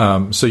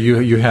 So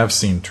you have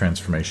seen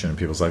transformation in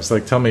people's lives.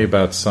 Like, tell me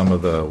about some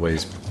of the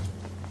ways,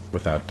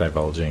 without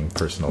divulging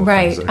personal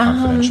things or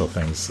confidential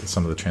things,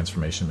 some of the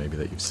transformation maybe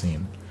that you've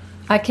seen.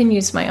 I can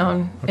use my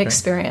own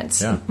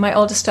experience. My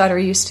oldest daughter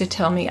used to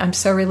tell me I'm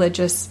so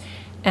religious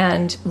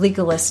and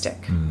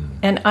legalistic.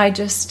 And I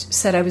just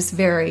said I was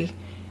very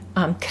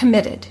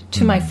committed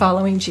to my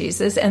following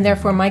Jesus, and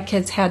therefore my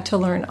kids had to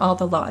learn all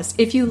the laws.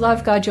 If you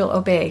love God, you'll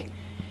obey.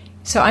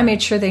 So I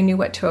made sure they knew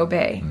what to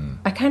obey.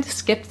 I kind of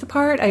skipped the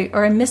part,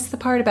 or I missed the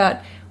part about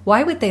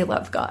why would they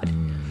love God.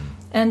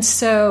 And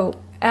so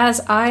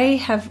as I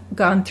have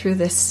gone through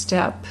this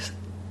step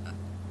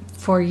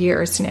for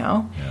years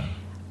now,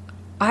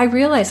 I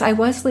realized I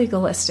was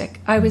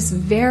legalistic. I was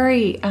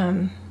very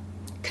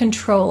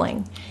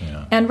controlling,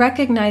 and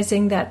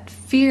recognizing that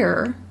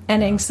fear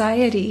and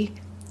anxiety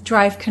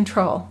drive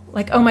control.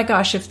 Like, oh my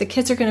gosh, if the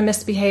kids are going to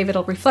misbehave,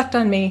 it'll reflect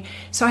on me.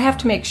 So I have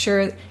to make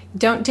sure,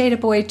 don't date a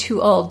boy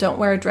too old, don't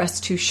wear a dress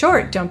too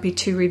short, don't be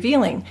too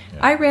revealing.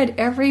 I read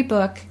every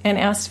book and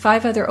asked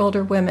 5 other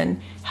older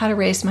women how to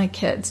raise my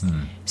kids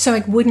so I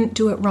wouldn't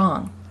do it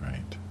wrong.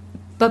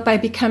 But by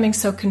becoming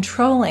so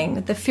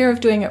controlling, the fear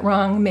of doing it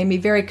wrong made me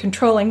very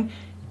controlling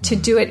to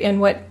do it in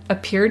what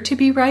appeared to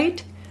be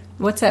right.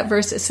 What's that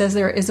verse that says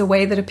there is a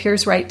way that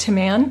appears right to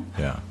man?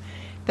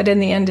 But in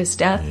the end is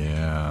death.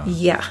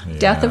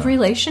 Death of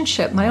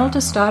relationship. My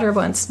oldest daughter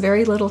wants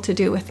very little to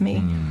do with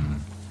me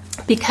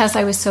because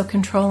I was so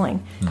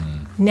controlling.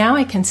 Now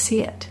I can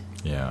see it.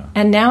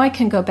 And now I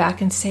can go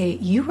back and say,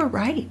 you were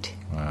right.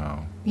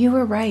 You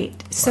were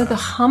right. So the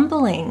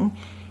humbling,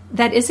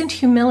 that isn't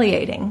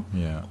humiliating,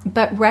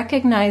 but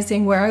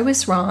recognizing where I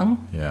was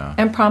wrong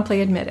and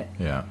promptly admit it.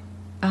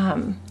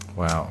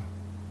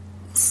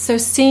 So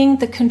seeing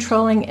the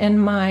controlling in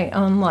my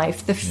own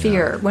life, the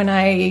fear, when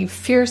I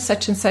fear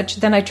such and such,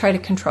 then I try to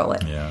control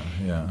it.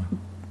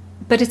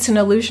 But it's an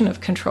illusion of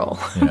control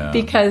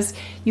because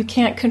you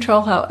can't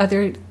control how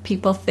other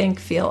people think,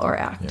 feel, or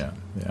act.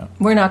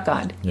 We're not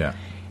God.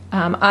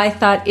 I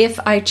thought if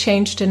I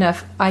changed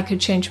enough, I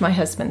could change my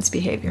husband's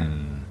behavior.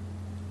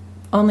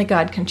 Only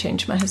God can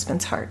change my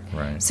husband's heart.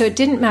 So it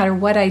didn't matter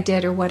what I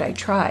did or what I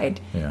tried.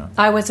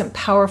 I wasn't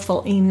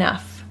powerful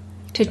enough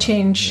to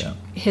change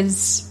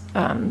his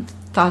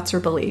thoughts or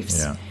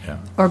beliefs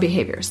or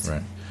behaviors.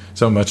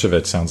 So much of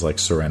it sounds like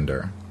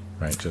surrender,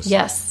 right?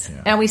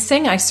 And we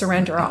sing, I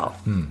surrender all.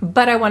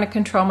 But I want to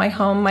control my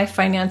home, my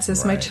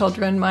finances, my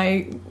children,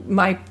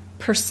 my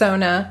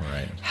persona,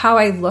 Right. how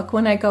I look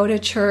when I go to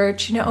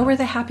church. Oh, we're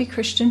the happy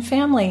Christian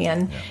family,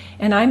 and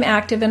I'm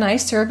active and I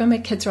serve, and my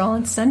kids are all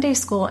in Sunday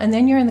school, and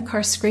then you're in the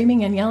car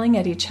screaming and yelling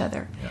at each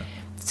other. Yeah.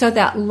 So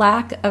that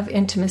lack of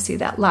intimacy,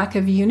 that lack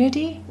of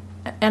unity,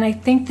 and I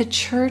think the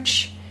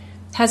church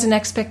has an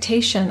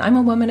expectation. I'm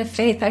a woman of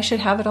faith. I should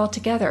have it all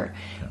together.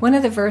 Yeah. One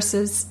of the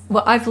verses,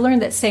 I've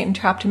learned that Satan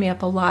trapped me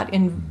up a lot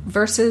in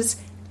verses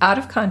out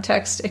of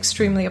context,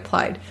 extremely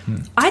applied.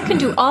 I can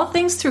do all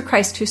things through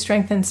Christ who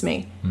strengthens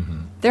me.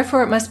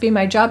 Therefore, it must be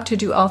my job to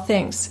do all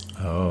things.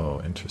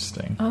 Oh,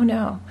 interesting. Oh,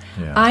 no.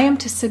 Yeah. I am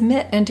to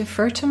submit and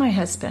defer to my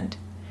husband.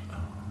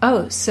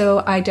 Oh,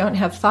 so I don't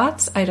have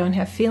thoughts, I don't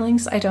have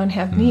feelings, I don't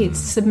have needs.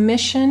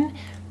 Submission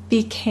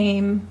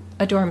became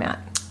a doormat.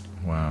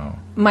 Wow.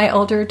 My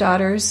older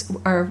daughters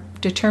are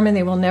determined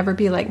they will never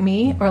be like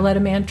me or let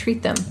a man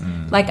treat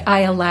them like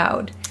I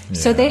allowed. Yeah.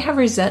 So they have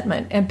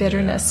resentment and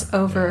bitterness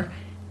over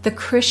the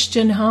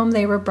Christian home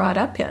they were brought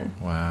up in.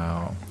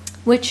 Wow.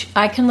 Which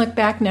I can look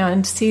back now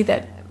and see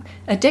that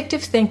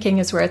addictive thinking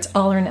is where it's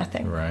all or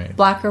nothing. Right.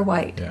 Black or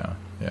white. Yeah.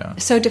 Yeah.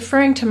 So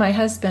deferring to my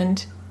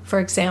husband, for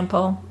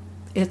example,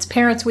 it's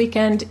parents'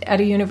 weekend at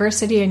a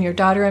university and your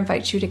daughter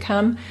invites you to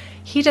come.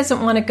 He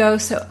doesn't want to go,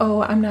 so,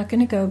 I'm not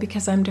going to go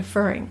because I'm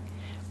deferring.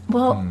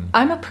 Well,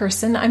 I'm a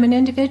person, I'm an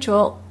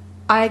individual.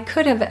 I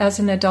could have, as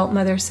an adult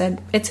mother,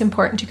 said, it's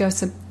important to go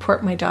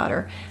support my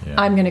daughter. Yeah.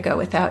 I'm going to go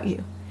without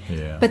you.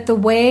 Yeah. But the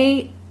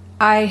way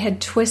I had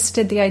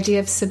twisted the idea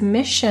of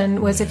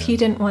submission was if he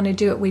didn't want to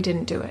do it, we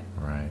didn't do it.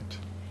 Right.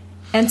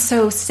 And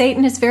so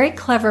Satan is very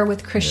clever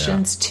with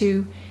Christians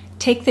to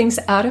take things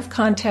out of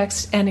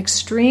context and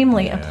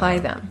extremely apply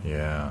them.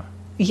 Yeah.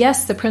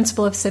 Yes, the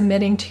principle of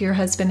submitting to your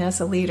husband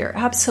as a leader,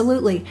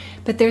 absolutely.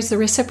 But there's the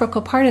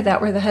reciprocal part of that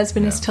where the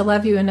husband is to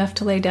love you enough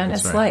to lay down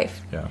his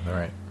life. Yeah,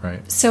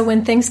 right. So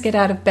when things get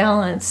out of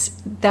balance,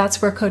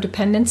 that's where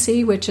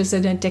codependency, which is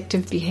an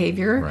addictive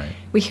behavior,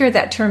 we hear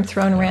that term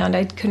thrown around.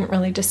 I couldn't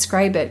really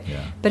describe it.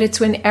 Yeah. But it's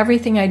when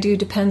everything I do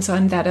depends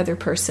on that other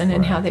person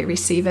and how they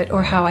receive it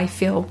or how I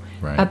feel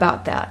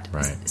about that.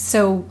 Right.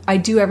 So I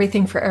do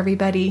everything for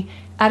everybody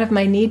out of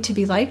my need to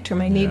be liked or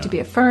my need to be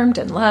affirmed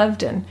and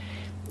loved. And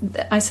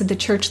I said the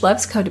church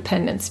loves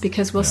codependence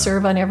because we'll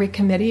serve on every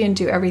committee and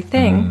do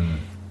everything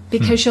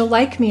because you'll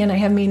like me and I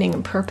have meaning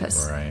and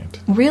purpose. Right.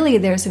 Really,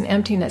 there's an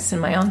emptiness in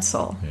my own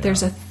soul. Yeah.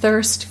 There's a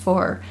thirst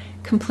for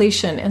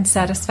completion and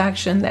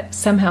satisfaction that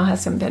somehow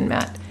hasn't been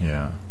met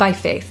by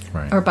faith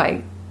or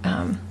by...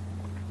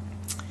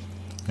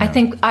 I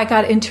think I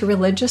got into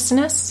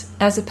religiousness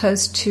as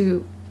opposed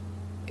to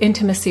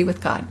intimacy with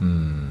God.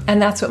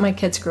 And that's what my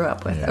kids grew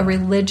up with, a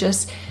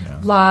religious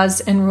laws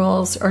and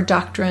rules or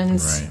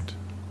doctrines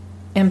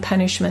and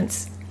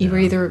punishments. You were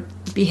either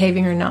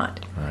behaving or not.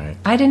 Right.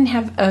 I didn't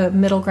have a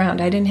middle ground.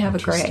 I didn't have a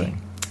gray.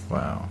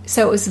 Wow.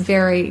 So it was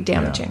very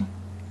damaging.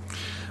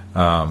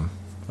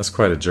 That's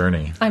quite a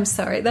journey. I'm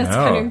sorry. That's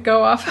kind of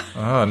go off.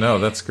 Oh, no,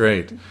 that's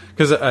great.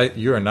 Because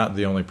you are not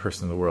the only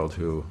person in the world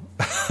who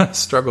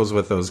struggles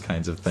with those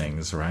kinds of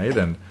things, right?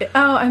 And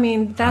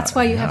that's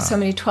why you have so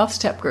many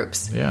 12-step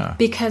groups. Yeah.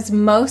 Because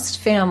most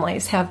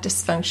families have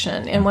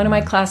dysfunction. In one of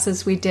my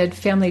classes, we did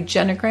family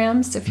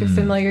genograms. If you're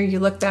familiar, you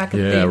look back at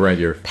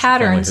your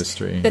patterns.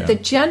 History. But the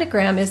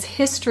genogram is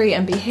history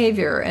and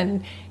behavior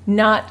and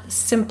not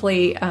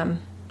simply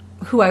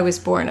who I was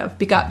born of,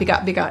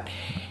 begot.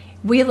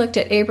 We looked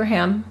at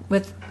Abraham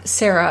with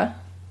Sarah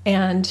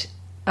and...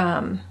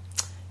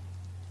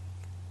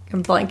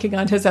 I'm blanking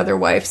on his other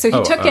wife. So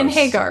he took in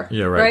Hagar.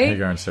 Yeah, right.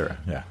 Hagar and Sarah,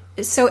 yeah.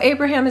 So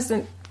Abraham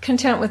isn't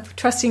content with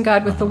trusting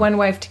God with the one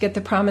wife to get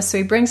the promise, so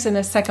he brings in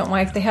a second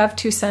wife. They have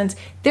 2 sons.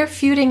 They're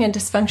feuding and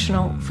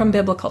dysfunctional from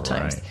biblical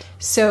times. Right.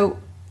 So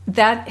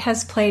that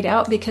has played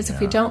out because if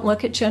we don't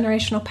look at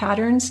generational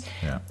patterns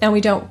and we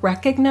don't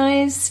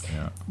recognize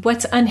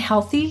what's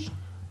unhealthy,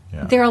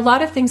 there are a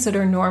lot of things that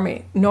are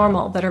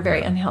normal that are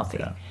very unhealthy.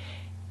 Yeah.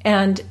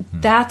 And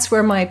that's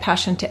where my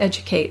passion to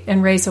educate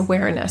and raise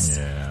awareness.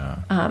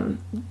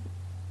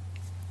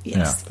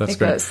 Yes, that's it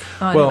great. Goes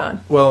on and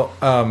on.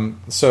 Well,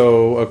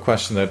 so a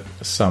question that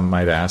some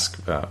might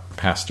ask,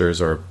 pastors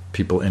or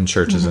people in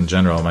churches in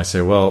general, might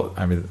say, well,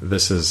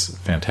 this is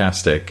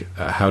fantastic.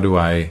 How do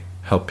I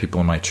help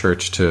people in my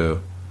church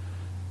to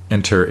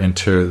enter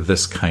into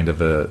this kind of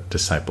a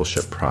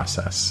discipleship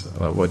process?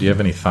 Do you have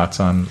any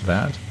thoughts on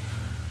that?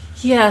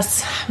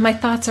 Yes, my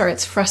thoughts are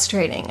it's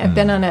frustrating. I've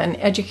been on an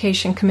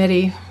education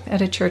committee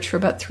at a church for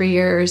about 3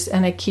 years,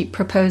 and I keep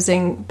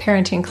proposing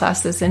parenting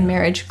classes and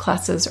marriage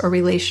classes or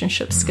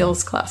relationship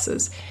skills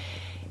classes.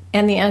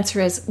 And the answer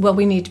is, well,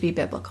 we need to be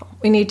biblical.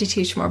 We need to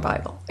teach more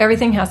Bible.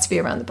 Everything has to be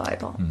around the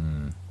Bible.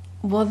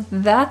 Well,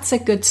 that's a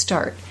good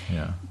start.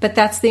 Yeah. But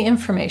that's the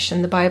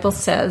information. The Bible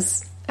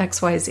says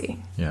X, Y, Z.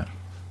 Yeah.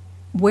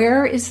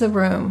 Where is the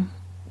room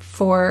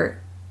for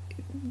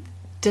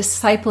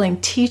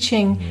discipling,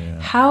 teaching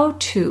how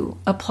to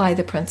apply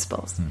the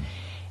principles?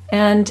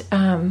 And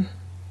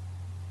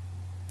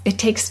it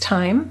takes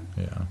time.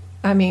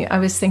 I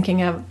was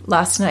thinking of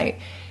last night,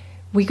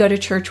 We go to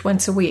church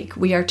once a week.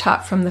 We are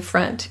taught from the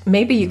front.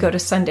 Maybe you go to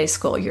Sunday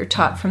school. You're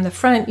taught from the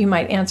front. You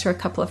might answer a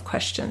couple of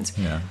questions.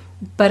 Yeah.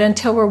 But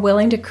until we're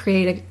willing to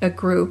create a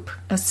group,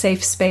 a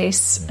safe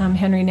space,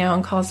 Henry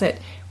Nouwen calls it,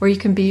 where you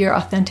can be your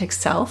authentic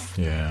self,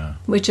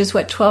 which is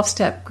what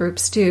 12-step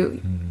groups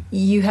do.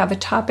 You have a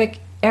topic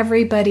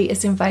everybody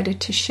is invited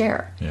to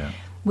share. Yeah.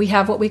 We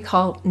have what we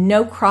call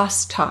no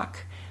cross talk.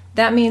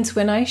 That means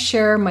when I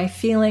share my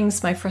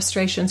feelings, my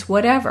frustrations,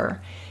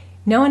 whatever,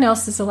 no one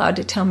else is allowed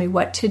to tell me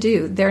what to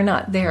do. They're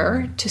not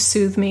there to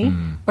soothe me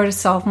or to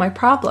solve my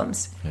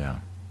problems. Yeah.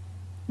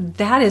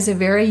 That is a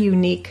very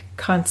unique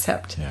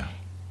concept. Yeah.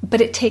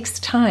 But it takes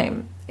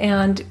time.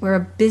 And we're a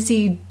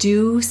busy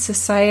do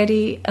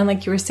society. And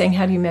like you were saying,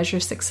 how do you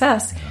measure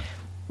success?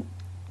 Yeah.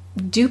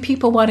 Do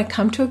people want to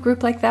come to a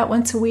group like that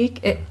once a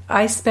week?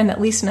 I spend at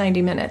least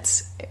 90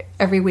 minutes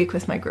every week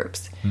with my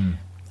groups.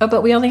 Oh,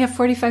 but we only have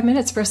 45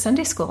 minutes for a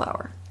Sunday school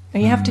hour.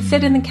 And you have to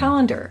fit in the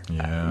calendar.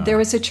 Yeah. There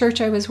was a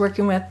church I was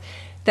working with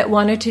that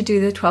wanted to do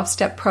the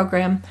 12-step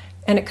program,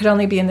 and it could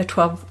only be in the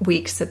 12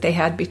 weeks that they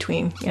had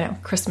between,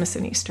 Christmas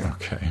and Easter.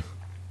 Okay.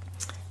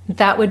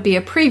 That would be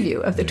a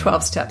preview of the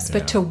 12 steps.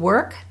 But to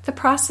work the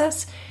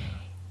process,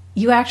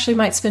 you actually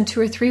might spend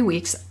 2 or 3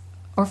 weeks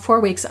or 4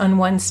 weeks on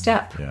one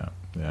step. Yeah,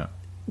 yeah.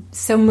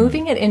 So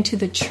moving it into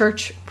the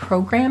church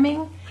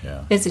programming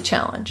is a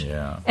challenge.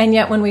 Yeah. And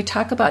yet when we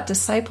talk about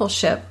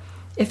discipleship,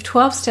 if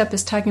 12-step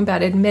is talking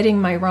about admitting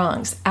my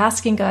wrongs,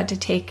 asking God to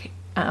take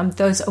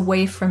those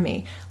away from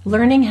me,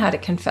 learning how to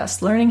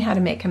confess, learning how to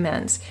make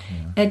amends,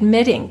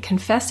 admitting,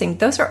 confessing,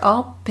 those are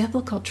all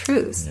biblical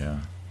truths. Yeah.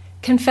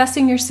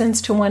 Confessing your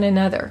sins to one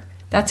another.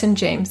 That's in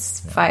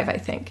James 5, I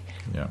think.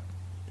 Yeah.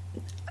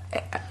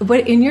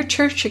 What in your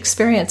church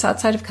experience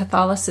outside of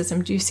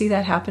Catholicism, do you see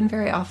that happen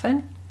very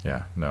often?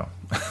 Yeah, no.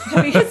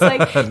 I mean, it's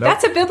like,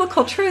 that's a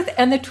biblical truth.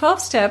 And the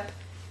 12-step,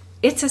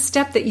 it's a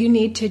step that you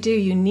need to do.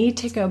 You need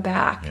to go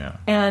back. Yeah.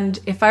 And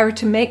if I were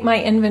to make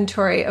my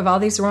inventory of all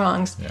these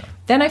wrongs,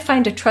 then I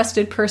find a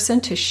trusted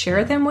person to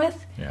share them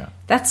with. Yeah.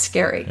 That's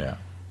scary. Yeah.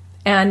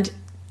 And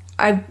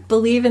I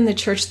believe in the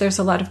church there's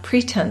a lot of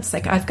pretense.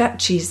 Like, I've got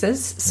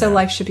Jesus, so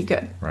life should be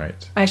good.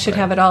 Right. I should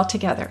have it all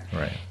together.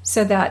 Right.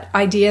 So that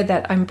idea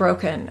that I'm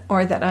broken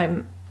or that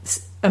I'm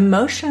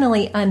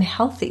emotionally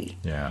unhealthy.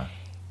 Yeah.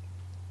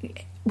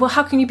 Well,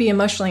 how can you be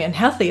emotionally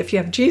unhealthy if you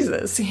have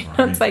Jesus?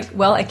 It's like,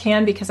 well, I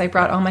can because I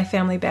brought all my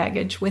family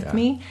baggage with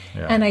me,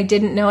 and I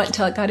didn't know it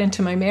until it got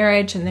into my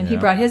marriage, and then he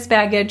brought his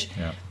baggage,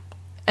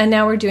 and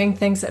now we're doing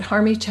things that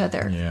harm each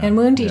other and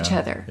wound each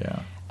other.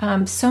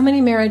 Yeah. So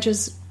many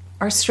marriages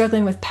are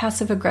struggling with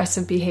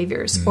passive-aggressive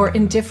behaviors or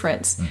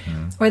indifference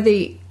or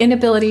the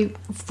inability.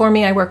 For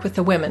me, I work with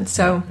the women,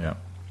 so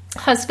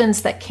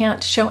husbands that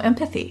can't show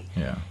empathy.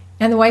 Yeah.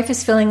 And the wife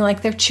is feeling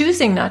like they're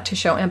choosing not to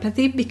show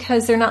empathy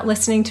because they're not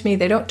listening to me,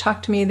 they don't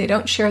talk to me, they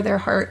don't share their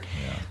heart.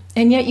 Yeah.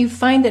 And yet you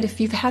find that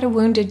if you've had a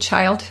wounded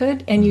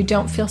childhood and you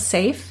don't feel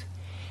safe,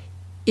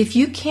 if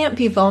you can't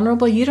be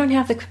vulnerable, you don't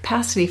have the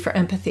capacity for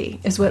empathy,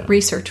 is what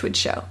research would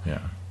show.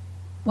 Yeah.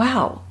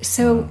 Wow.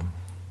 So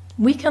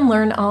we can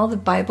learn all the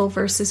Bible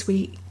verses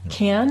we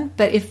can,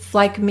 but if,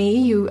 like me,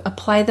 you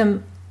apply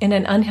them in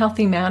an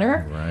unhealthy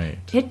manner,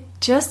 it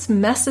just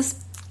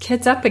messes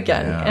kids up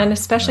again. And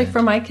especially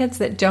for my kids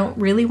that don't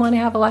really want to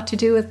have a lot to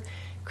do with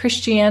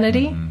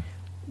Christianity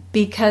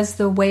because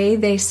the way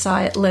they saw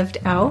it lived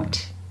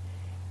out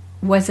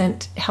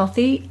wasn't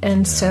healthy,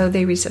 and so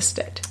they resist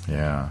it.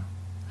 Yeah.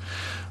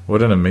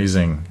 What an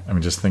amazing,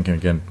 just thinking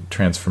again,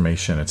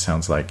 transformation it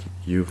sounds like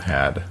you've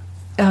had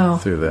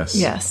through this.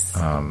 Yes.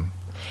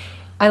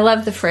 I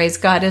love the phrase,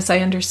 God as I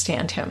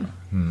understand him.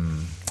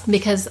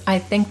 Because I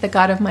think the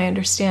God of my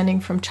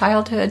understanding from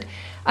childhood,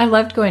 I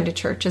loved going to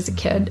church as a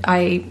kid.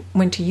 I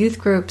went to youth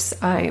groups.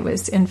 I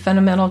was in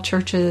fundamental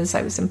churches.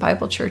 I was in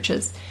Bible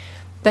churches.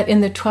 But in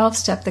the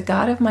 12-step, the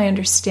God of my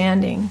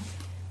understanding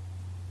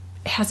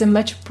has a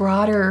much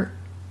broader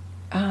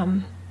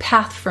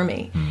path for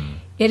me.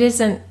 It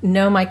isn't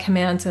know my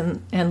commands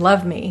and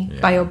love me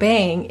by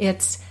obeying.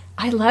 It's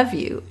I love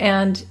you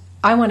and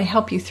I want to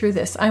help you through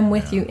this. I'm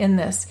with you in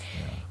this.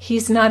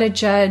 He's not a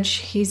judge.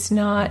 He's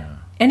not...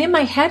 And in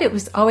my head, it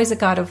was always a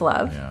God of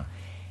love.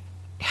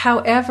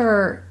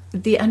 However,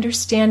 the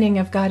understanding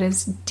of God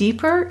is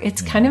deeper.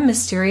 It's kind of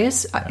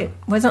mysterious. It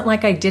wasn't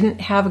like I didn't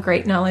have a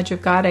great knowledge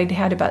of God. I'd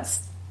had about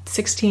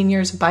 16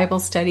 years of Bible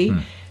study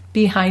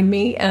behind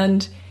me.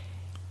 And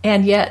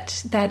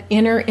yet that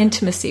inner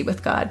intimacy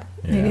with God,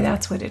 maybe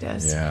that's what it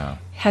is,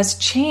 has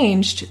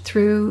changed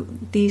through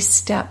these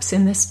steps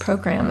in this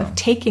program of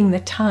taking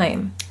the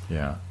time.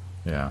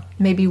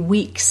 Maybe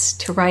weeks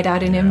to write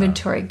out an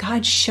inventory.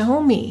 God,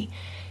 show me.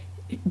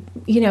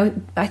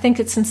 I think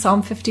it's in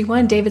Psalm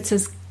 51. David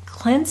says,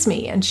 cleanse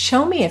me and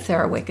show me if there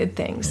are wicked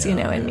things,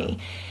 in me.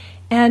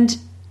 And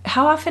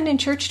how often in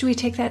church do we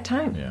take that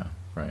time?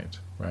 Right.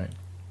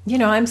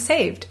 I'm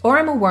saved or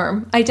I'm a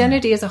worm.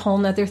 Identity is a whole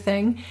nother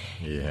thing.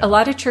 A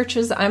lot of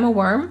churches, I'm a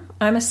worm,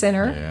 I'm a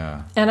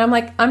sinner. And I'm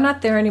like, I'm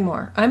not there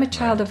anymore. I'm a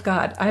child of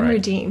God. I'm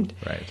redeemed.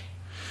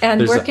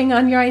 And working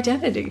on your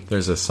identity.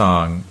 There's a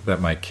song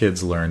that my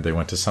kids learned. They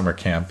went to summer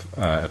camp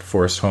at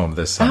Forest Home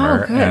this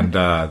summer. Oh, good.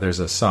 And there's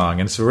a song,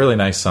 and it's a really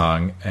nice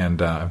song,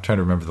 and I'm trying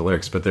to remember the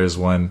lyrics, but there's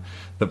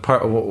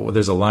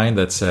there's a line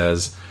that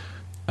says,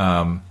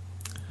 I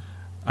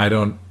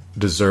don't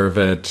deserve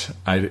it,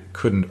 I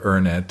couldn't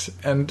earn it.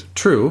 And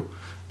true,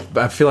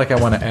 but I feel like I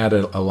want to add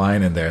a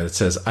line in there that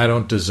says, I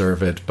don't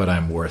deserve it, but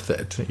I'm worth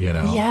it,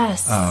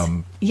 Yes.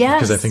 Yes.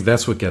 Because I think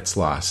that's what gets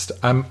lost.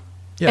 I'm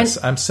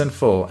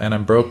sinful and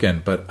I'm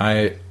broken, but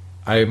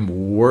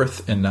I'm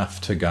worth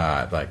enough to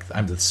God. Like,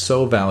 I'm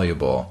so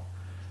valuable.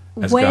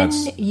 When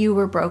you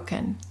were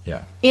broken,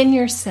 in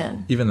your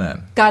sin, even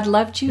then, God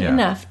loved you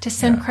enough to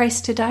send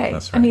Christ to die.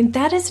 That's right. I mean,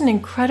 that is an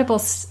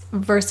incredible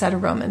verse out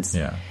of Romans.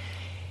 Yeah.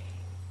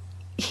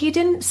 He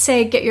didn't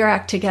say, get your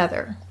act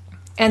together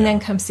and then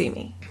come see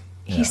me.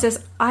 He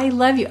says, I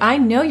love you. I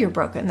know you're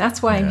broken.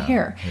 That's why I'm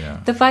here. Yeah.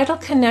 The Vital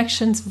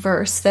Connections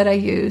verse that I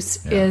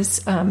use is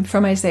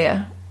from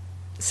Isaiah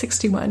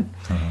 61,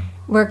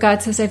 where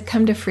God says, I've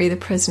come to free the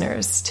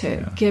prisoners,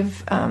 to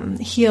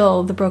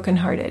heal the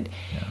brokenhearted.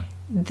 Yeah.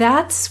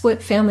 That's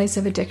what families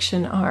of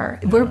addiction are.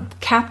 Yeah. We're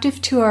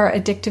captive to our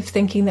addictive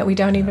thinking that we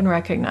don't even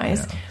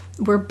recognize. Yeah.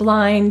 We're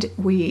blind.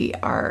 We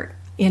are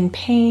in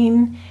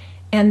pain.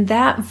 And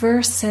that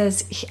verse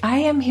says, I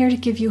am here to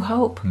give you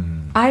hope.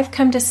 I've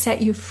come to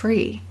set you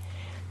free.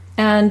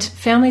 And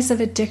families of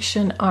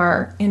addiction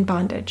are in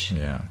bondage.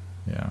 Yeah,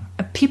 yeah.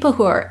 People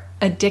who are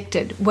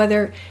addicted,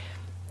 whether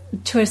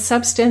to a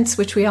substance,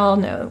 which we all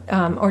know,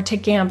 or to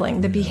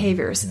gambling, the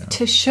behaviors,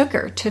 to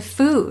sugar, to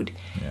food.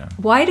 Yeah.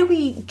 Why do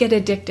we get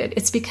addicted?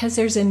 It's because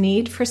there's a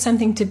need for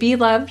something to be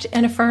loved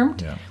and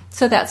affirmed. Yeah.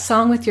 So that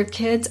song with your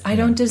kids, I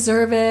don't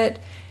deserve it.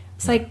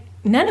 It's like,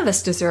 none of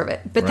us deserve it,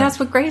 but that's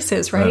what grace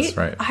is, right? That's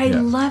right. I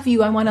love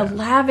you. I want to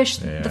lavish.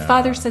 The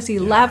Father says he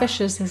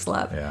lavishes his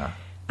love. Yeah.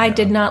 I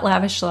did not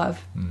lavish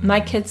love. My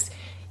kids,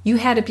 you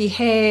had to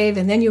behave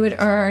and then you would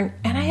earn.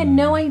 And I had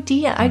no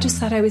idea. I just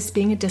thought I was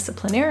being a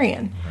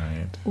disciplinarian.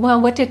 Right.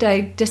 Well, what did I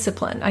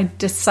discipline? I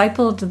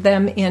discipled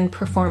them in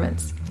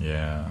performance.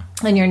 Yeah.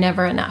 And you're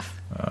never enough.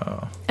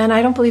 Oh. And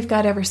I don't believe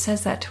God ever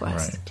says that to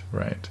us.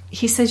 Right.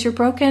 He says, you're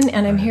broken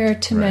and I'm here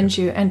to mend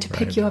you and to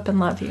pick you up and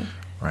love you.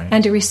 Right.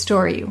 And to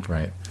restore you.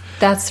 Right.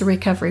 That's the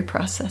recovery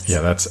process.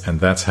 Yeah,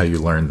 that's how you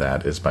learn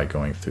that, is by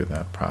going through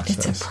that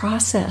process. It's a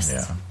process.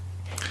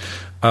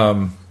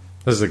 Yeah.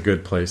 This is a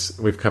good place.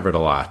 We've covered a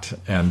lot,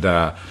 and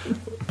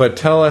but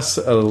tell us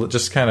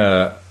just kind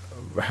of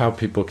how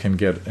people can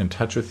get in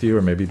touch with you,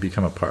 or maybe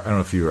become a part. I don't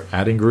know if you're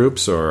adding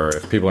groups, or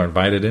if people are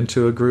invited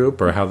into a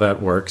group, or how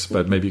that works.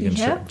 But maybe you can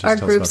share. Just our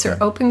tell groups us about are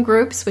that. open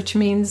groups, which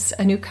means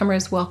a newcomer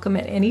is welcome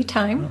at any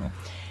time. Oh.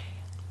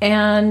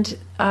 And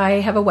I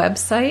have a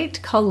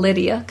website called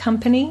Lydia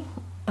Company.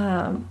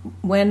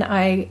 When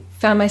I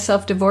found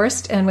myself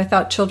divorced and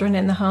without children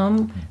in the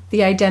home,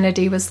 the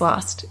identity was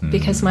lost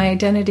because my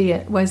identity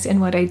was in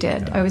what I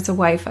did. I was a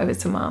wife. I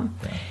was a mom.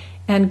 Yeah.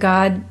 And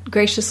God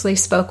graciously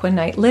spoke one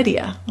night,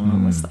 Lydia.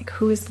 I was like,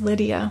 who is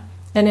Lydia?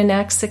 And in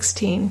Acts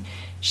 16,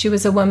 she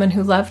was a woman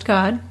who loved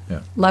God,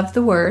 loved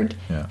the Word,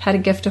 had a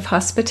gift of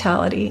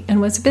hospitality,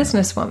 and was a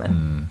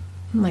businesswoman.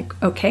 I'm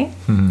like, okay,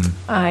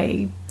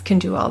 I can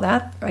do all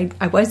that.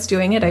 I was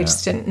doing it. I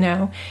just didn't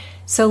know.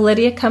 So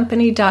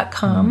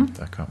LydiaCompany.com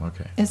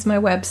is my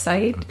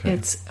website. Okay.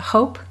 It's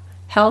Hope,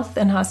 Health,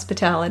 and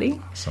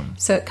Hospitality. Awesome.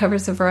 So it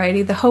covers a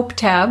variety. The Hope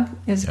tab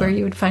is where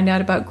you would find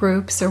out about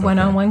groups or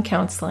one-on-one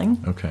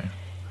counseling. Okay.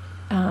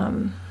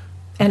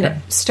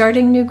 And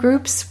starting new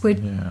groups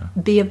would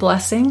be a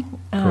blessing,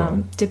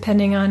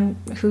 depending on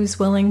who's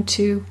willing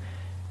to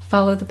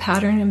follow the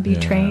pattern and be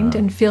trained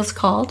and feels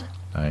called.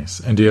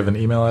 Nice. And do you have an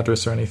email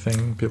address or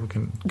anything people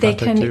can contact They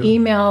can you?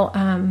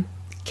 email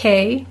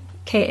Kaye,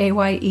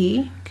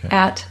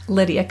 at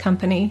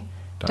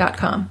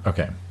LydiaCompany.com.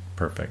 Okay,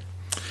 perfect.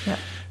 Yep.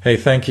 Hey,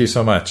 thank you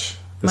so much.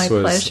 My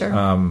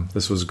pleasure.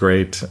 This was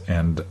great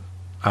and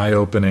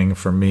eye-opening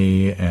for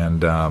me,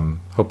 and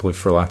hopefully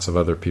for lots of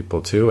other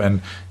people too.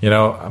 And,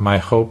 my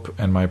hope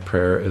and my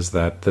prayer is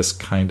that this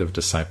kind of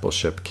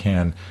discipleship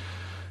can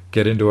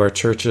get into our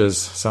churches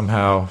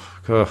somehow.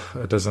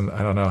 It doesn't,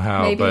 I don't know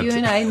how. Maybe you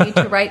and I need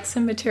to write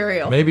some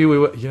material. Maybe we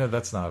would,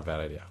 that's not a bad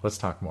idea. Let's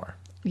talk more.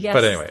 Yes.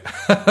 But anyway.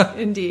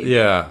 Indeed.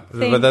 Yeah.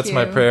 Thank but that's you.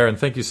 my prayer. And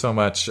thank you so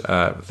much.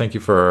 Thank you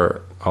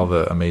for all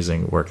the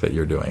amazing work that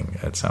you're doing,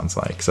 it sounds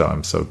like. So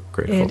I'm so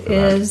grateful for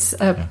that. It is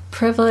a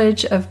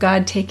privilege of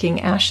God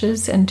taking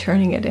ashes and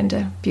turning it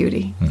into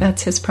beauty.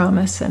 That's his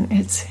promise, and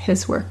it's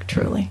his work,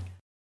 truly.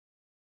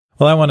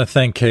 Well, I want to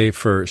thank Kaye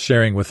for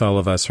sharing with all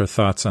of us her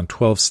thoughts on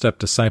 12-step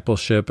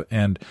discipleship,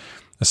 and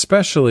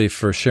especially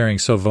for sharing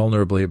so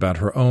vulnerably about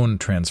her own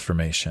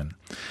transformation.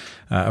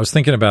 I was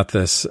thinking about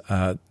this,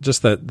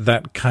 just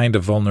that kind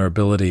of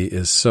vulnerability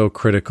is so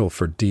critical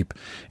for deep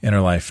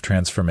inner life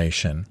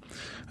transformation.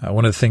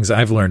 One of the things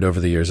I've learned over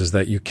the years is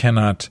that you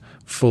cannot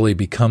fully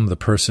become the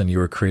person you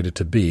were created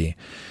to be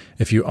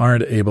if you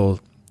aren't able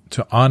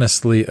to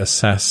honestly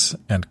assess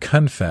and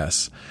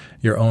confess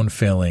your own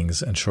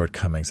failings and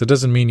shortcomings. It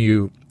doesn't mean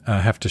you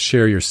have to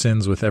share your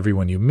sins with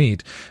everyone you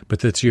meet, but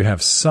that you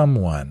have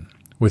someone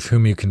with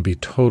whom you can be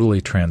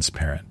totally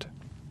transparent.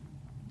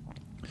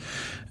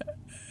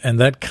 And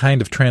that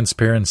kind of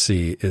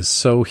transparency is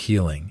so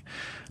healing.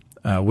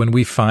 When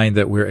we find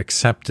that we're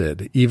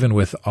accepted, even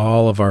with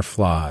all of our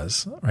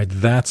flaws, right?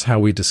 That's how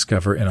we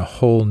discover in a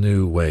whole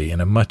new way, in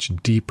a much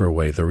deeper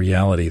way, the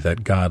reality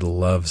that God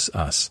loves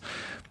us,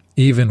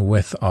 even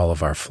with all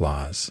of our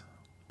flaws.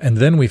 And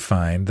then we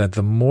find that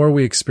the more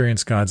we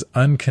experience God's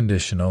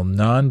unconditional,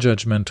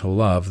 non-judgmental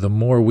love, the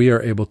more we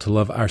are able to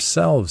love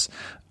ourselves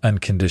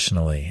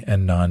unconditionally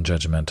and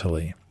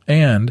non-judgmentally.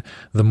 And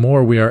the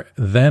more we are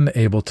then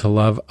able to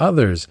love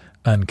others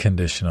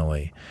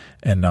unconditionally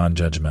and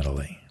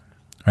non-judgmentally.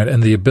 Right?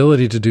 And the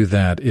ability to do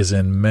that is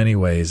in many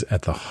ways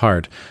at the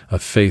heart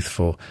of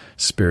faithful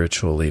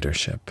spiritual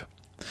leadership.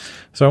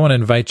 So I want to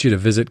invite you to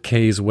visit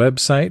Kay's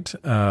website,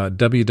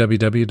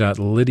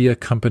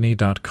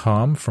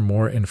 www.lydiacompany.com, for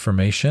more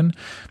information.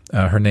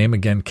 Her name,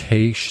 again,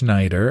 Kay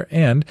Schneider.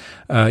 And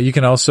you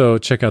can also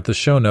check out the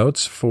show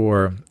notes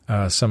for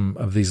some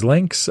of these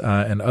links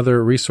and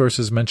other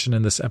resources mentioned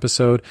in this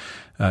episode,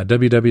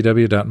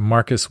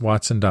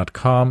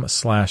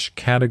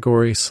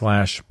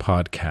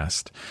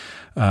 www.marcuswatson.com/category/podcast.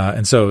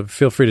 And so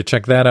feel free to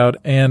check that out,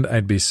 and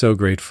I'd be so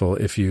grateful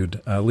if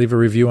you'd leave a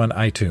review on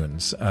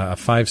iTunes. A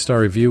 5-star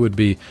review would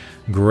be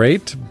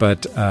great,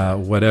 but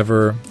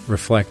whatever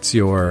reflects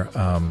your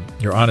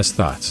honest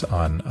thoughts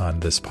on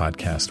this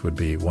podcast would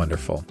be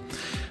wonderful.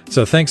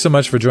 So thanks so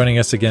much for joining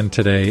us again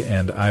today,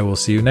 and I will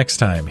see you next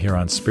time here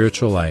on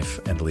Spiritual Life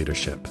and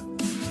Leadership.